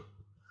மாறி இருக்கு.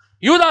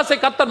 யூதாஸை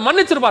கர்த்தர்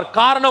மன்னிச்சிருப்பார்.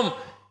 காரணம்,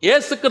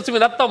 இயேசு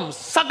கிறிஸ்துவின் ரத்தம்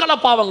சகல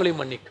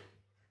பாவங்களையும் மன்னிக்கும்.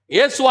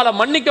 இயேசுவால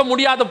மன்னிக்க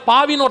முடியாத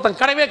பாவின்னு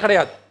ஒருத்தன் கிடையவே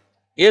கிடையாது.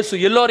 இயேசு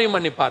எல்லோரையும்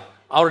மன்னிப்பார்.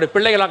 அவருடைய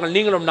பிள்ளைகளாக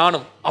நீங்களும்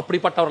நானும்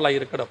அப்படிப்பட்டவர்களாக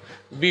இருக்கணும்.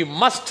 வி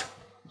மஸ்ட்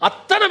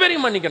அத்தனை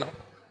பேரையும் மன்னிக்கணும்.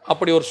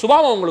 அப்படி ஒரு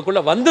சுபாவம்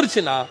உங்களுக்குள்ள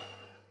வந்துருச்சுன்னா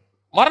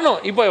வரணும்.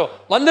 இப்போ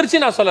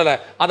வந்துருச்சு நான் சொல்லலை,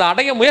 அதை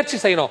அடைய முயற்சி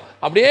செய்யணும்.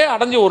 அப்படியே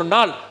அடைஞ்சு ஒரு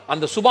நாள்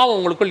அந்த சுபாவம்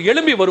உங்களுக்குள்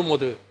எழும்பி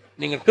வரும்போது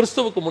நீங்கள்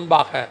கிறிஸ்துவுக்கு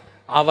முன்பாக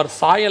அவர்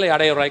சாயலை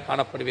அடையவராய்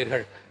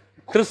காணப்படுவீர்கள்.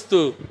 கிறிஸ்து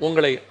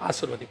உங்களை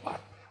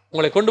ஆசீர்வதிப்பார்.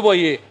 உங்களை கொண்டு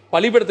போய்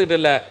பலிபெடுத்துக்கிட்டு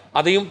இல்லை,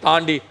 அதையும்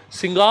தாண்டி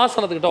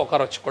சிங்காசனத்துக்கிட்ட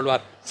உட்கார வச்சு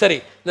கொள்வார். சரி,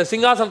 இந்த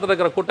சிங்காசனத்தில்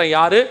இருக்கிற கூட்டம்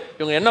யாரு,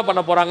 இவங்க என்ன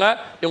பண்ண போறாங்க,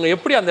 இவங்க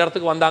எப்படி அந்த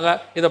இடத்துக்கு வந்தாங்க,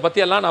 இதை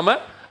பற்றியெல்லாம் நம்ம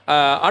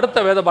அடுத்த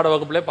வேதபாட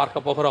வகுப்பிலே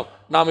பார்க்க போகிறோம்.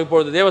 நாம்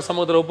இப்பொழுது தேவ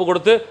சமூகத்தில் ஒப்பு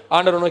கொடுத்து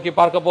ஆண்டவரை நோக்கி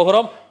பார்க்க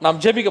போகிறோம். நாம்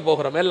ஜெபிக்க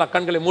போகிறோம். எல்லா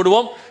கண்களை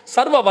மூடுவோம்.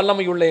 சர்வ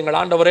வல்லமையுள்ள எங்கள்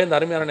ஆண்டவரே, இந்த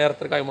அருமையான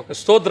நேரத்திற்காக உமக்கு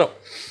ஸ்தோத்திரம்.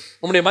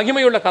 உம்முடைய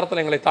மகிமையுள்ள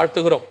கர்த்தரை எங்களை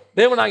தாழ்த்துகிறோம்.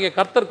 தேவனாகிய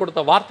கர்த்தர்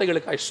கொடுத்த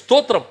வார்த்தைகளுக்காய்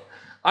ஸ்தோத்திரம்.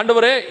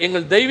 ஆண்டவரே,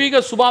 எங்கள்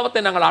தெய்வீக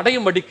சுபாவத்தை நாங்கள்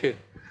அடையும்படிக்கு,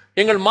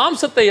 எங்கள்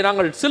மாம்சத்தை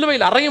நாங்கள்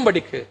சிலுவையில்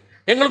அறையும்படிக்கு,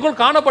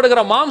 எங்களுக்குள்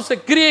காணப்படுகிற மாம்ச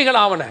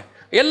கிரியைகள் ஆவன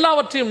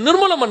எல்லாவற்றையும்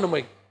நிர்மூலம்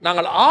பண்ணுமை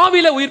நாங்கள்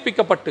ஆவில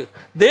உயிர்ப்பிக்கப்பட்டு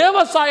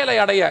தேவசாயலை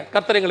அடைய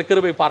கர்த்தர் எங்களுக்கு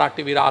கிருபை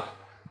பாராட்டுவீராக.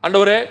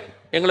 ஆண்டவரே,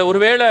 எங்களை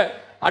ஒருவேளை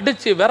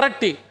அடிச்சு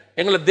விரட்டி,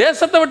 எங்களை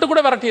தேசத்தை விட்டு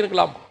கூட விரட்டி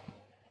இருக்கலாம்,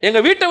 எங்க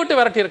வீட்டை விட்டு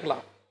விரட்டி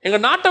இருக்கலாம், எங்க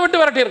நாட்டை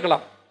விட்டு விரட்டி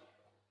இருக்கலாம்.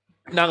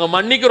 நாங்கள்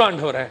மன்னிக்கிறோம்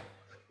ஆண்டவரே,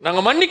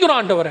 நாங்கள் மன்னிக்கிறோம்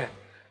ஆண்டவரே.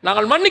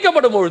 நாங்கள்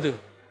மன்னிக்கப்படும் பொழுது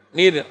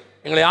நீர்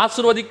எங்களை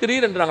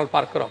ஆசீர்வதிக்கிறீர் என்று நாங்கள்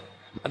பார்க்கிறோம்.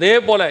 அதே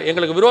போல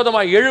எங்களுக்கு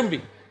விரோதமாய் எழும்பி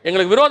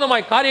எங்களுக்கு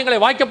விரோதமாய் காரியங்களை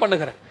வாய்க்க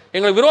பண்ணுகிற,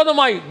 எங்களுக்கு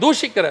விரோதமாய்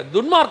தூஷிக்கிற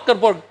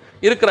துன்மார்க்கர் போல்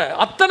இருக்கிற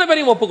அத்தனை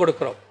பேரையும் ஒப்புக்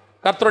கொடுக்கிறோம்.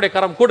 கர்த்தருடைய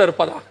கரம் கூட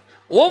இருப்பதாக.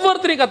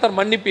 ஒவ்வொருத்தரையும் கர்த்தர்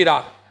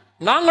மன்னிப்பீராக.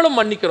 நாங்களும்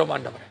மன்னிக்கிறோம்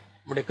ஆண்டவரே.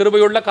 உம்முடைய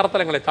கிருபையுள்ள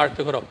கரத்தில் எங்களை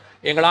தாழ்த்துகிறோம்.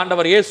 எங்கள்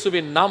ஆண்டவர்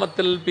இயேசுவின்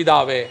நாமத்தில்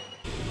பிதாவே.